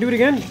before I can do it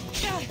again.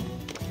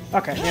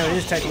 Okay, yeah,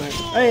 just take him out.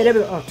 Hey, there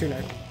we go. Oh, too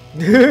late.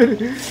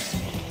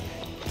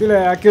 Too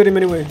late, I killed him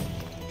anyway.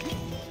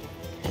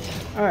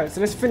 Alright,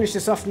 so let's finish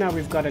this off now.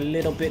 We've got a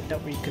little bit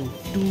that we can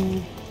do.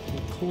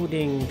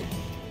 including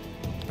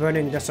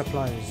burning the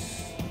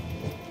supplies.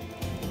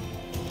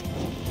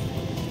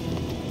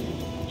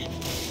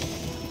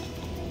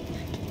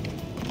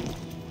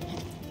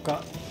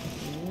 Got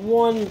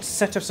one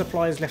set of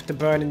supplies left to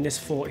burn in this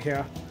fort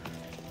here.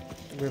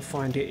 We'll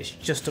find it, it's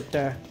just up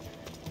there.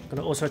 I'm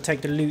gonna also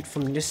take the loot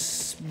from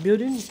this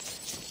building.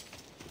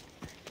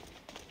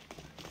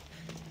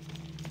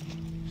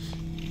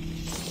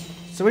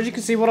 So as you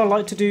can see, what I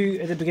like to do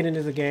at the beginning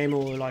of the game,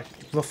 or like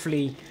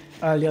roughly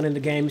early on in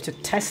the game, is to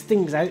test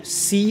things out,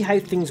 see how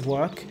things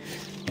work.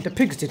 The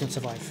pigs didn't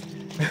survive.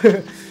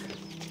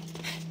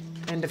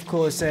 And of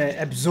course,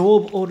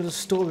 absorb all of the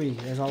story.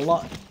 There's a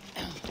lot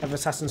of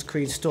Assassin's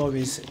Creed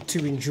stories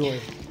to enjoy.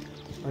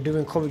 I do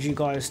encourage you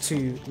guys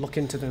to look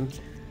into them.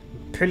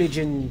 I'm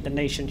pillaging the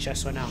nation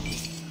chest right now.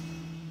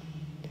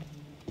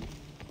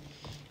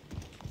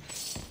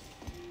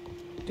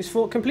 This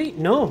fort complete?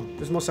 No,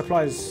 there's more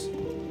supplies.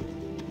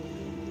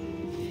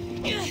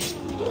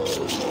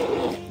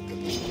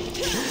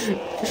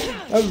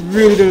 I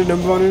really did a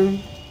number on him.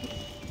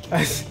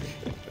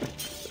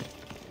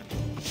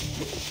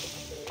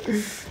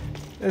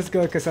 Let's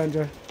go,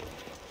 Cassandra.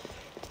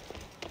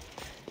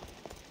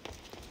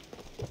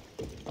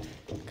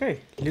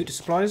 Okay, loot the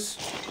supplies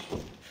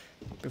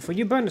before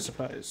you burn the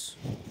supplies.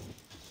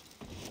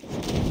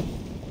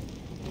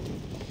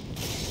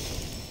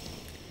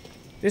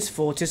 This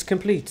fort is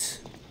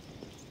complete.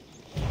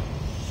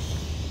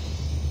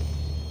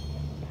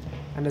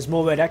 And there's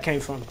more where that came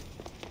from.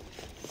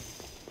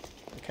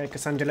 Okay,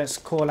 Cassandra, let's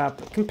call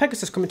up. Can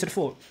Pegasus come into the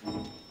fort?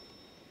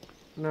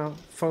 No,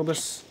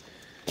 Phobos.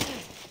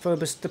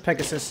 Phobos, the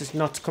Pegasus, is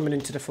not coming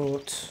into the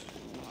fort.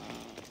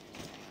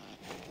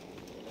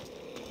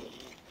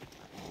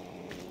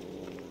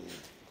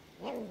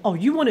 Oh,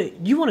 you wanna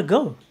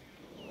go?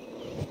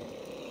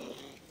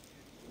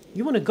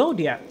 You wanna go,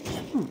 dear?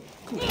 Come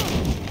on.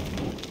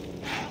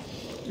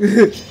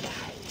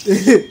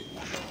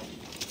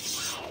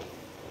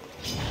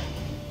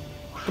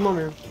 Come on,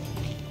 man.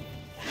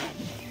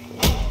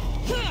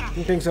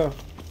 You think so?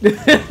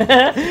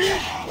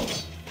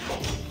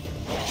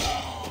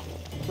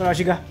 What else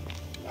you got?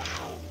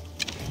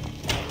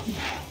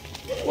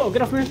 Whoa,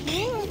 get off me!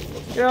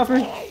 Get off me!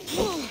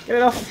 Get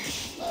it off!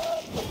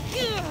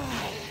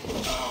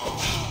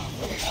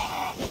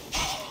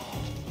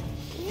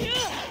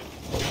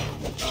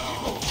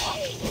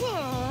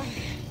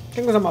 I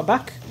think it was on my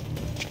back.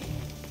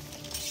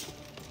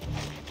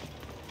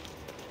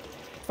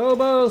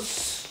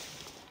 Phobos!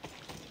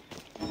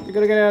 We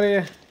gotta get out of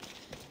here.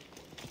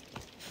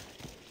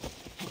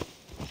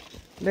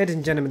 Ladies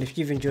and gentlemen, if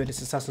you've enjoyed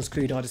this Assassin's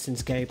Creed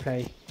Odyssey's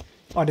gameplay,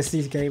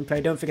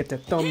 don't forget to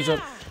thumbs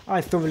up. I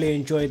thoroughly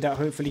enjoyed that,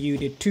 hopefully you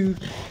did too.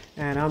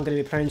 And I'm going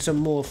to be playing some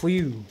more for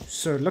you.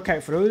 So look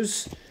out for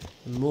those,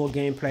 and more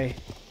gameplay.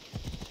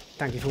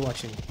 Thank you for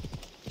watching.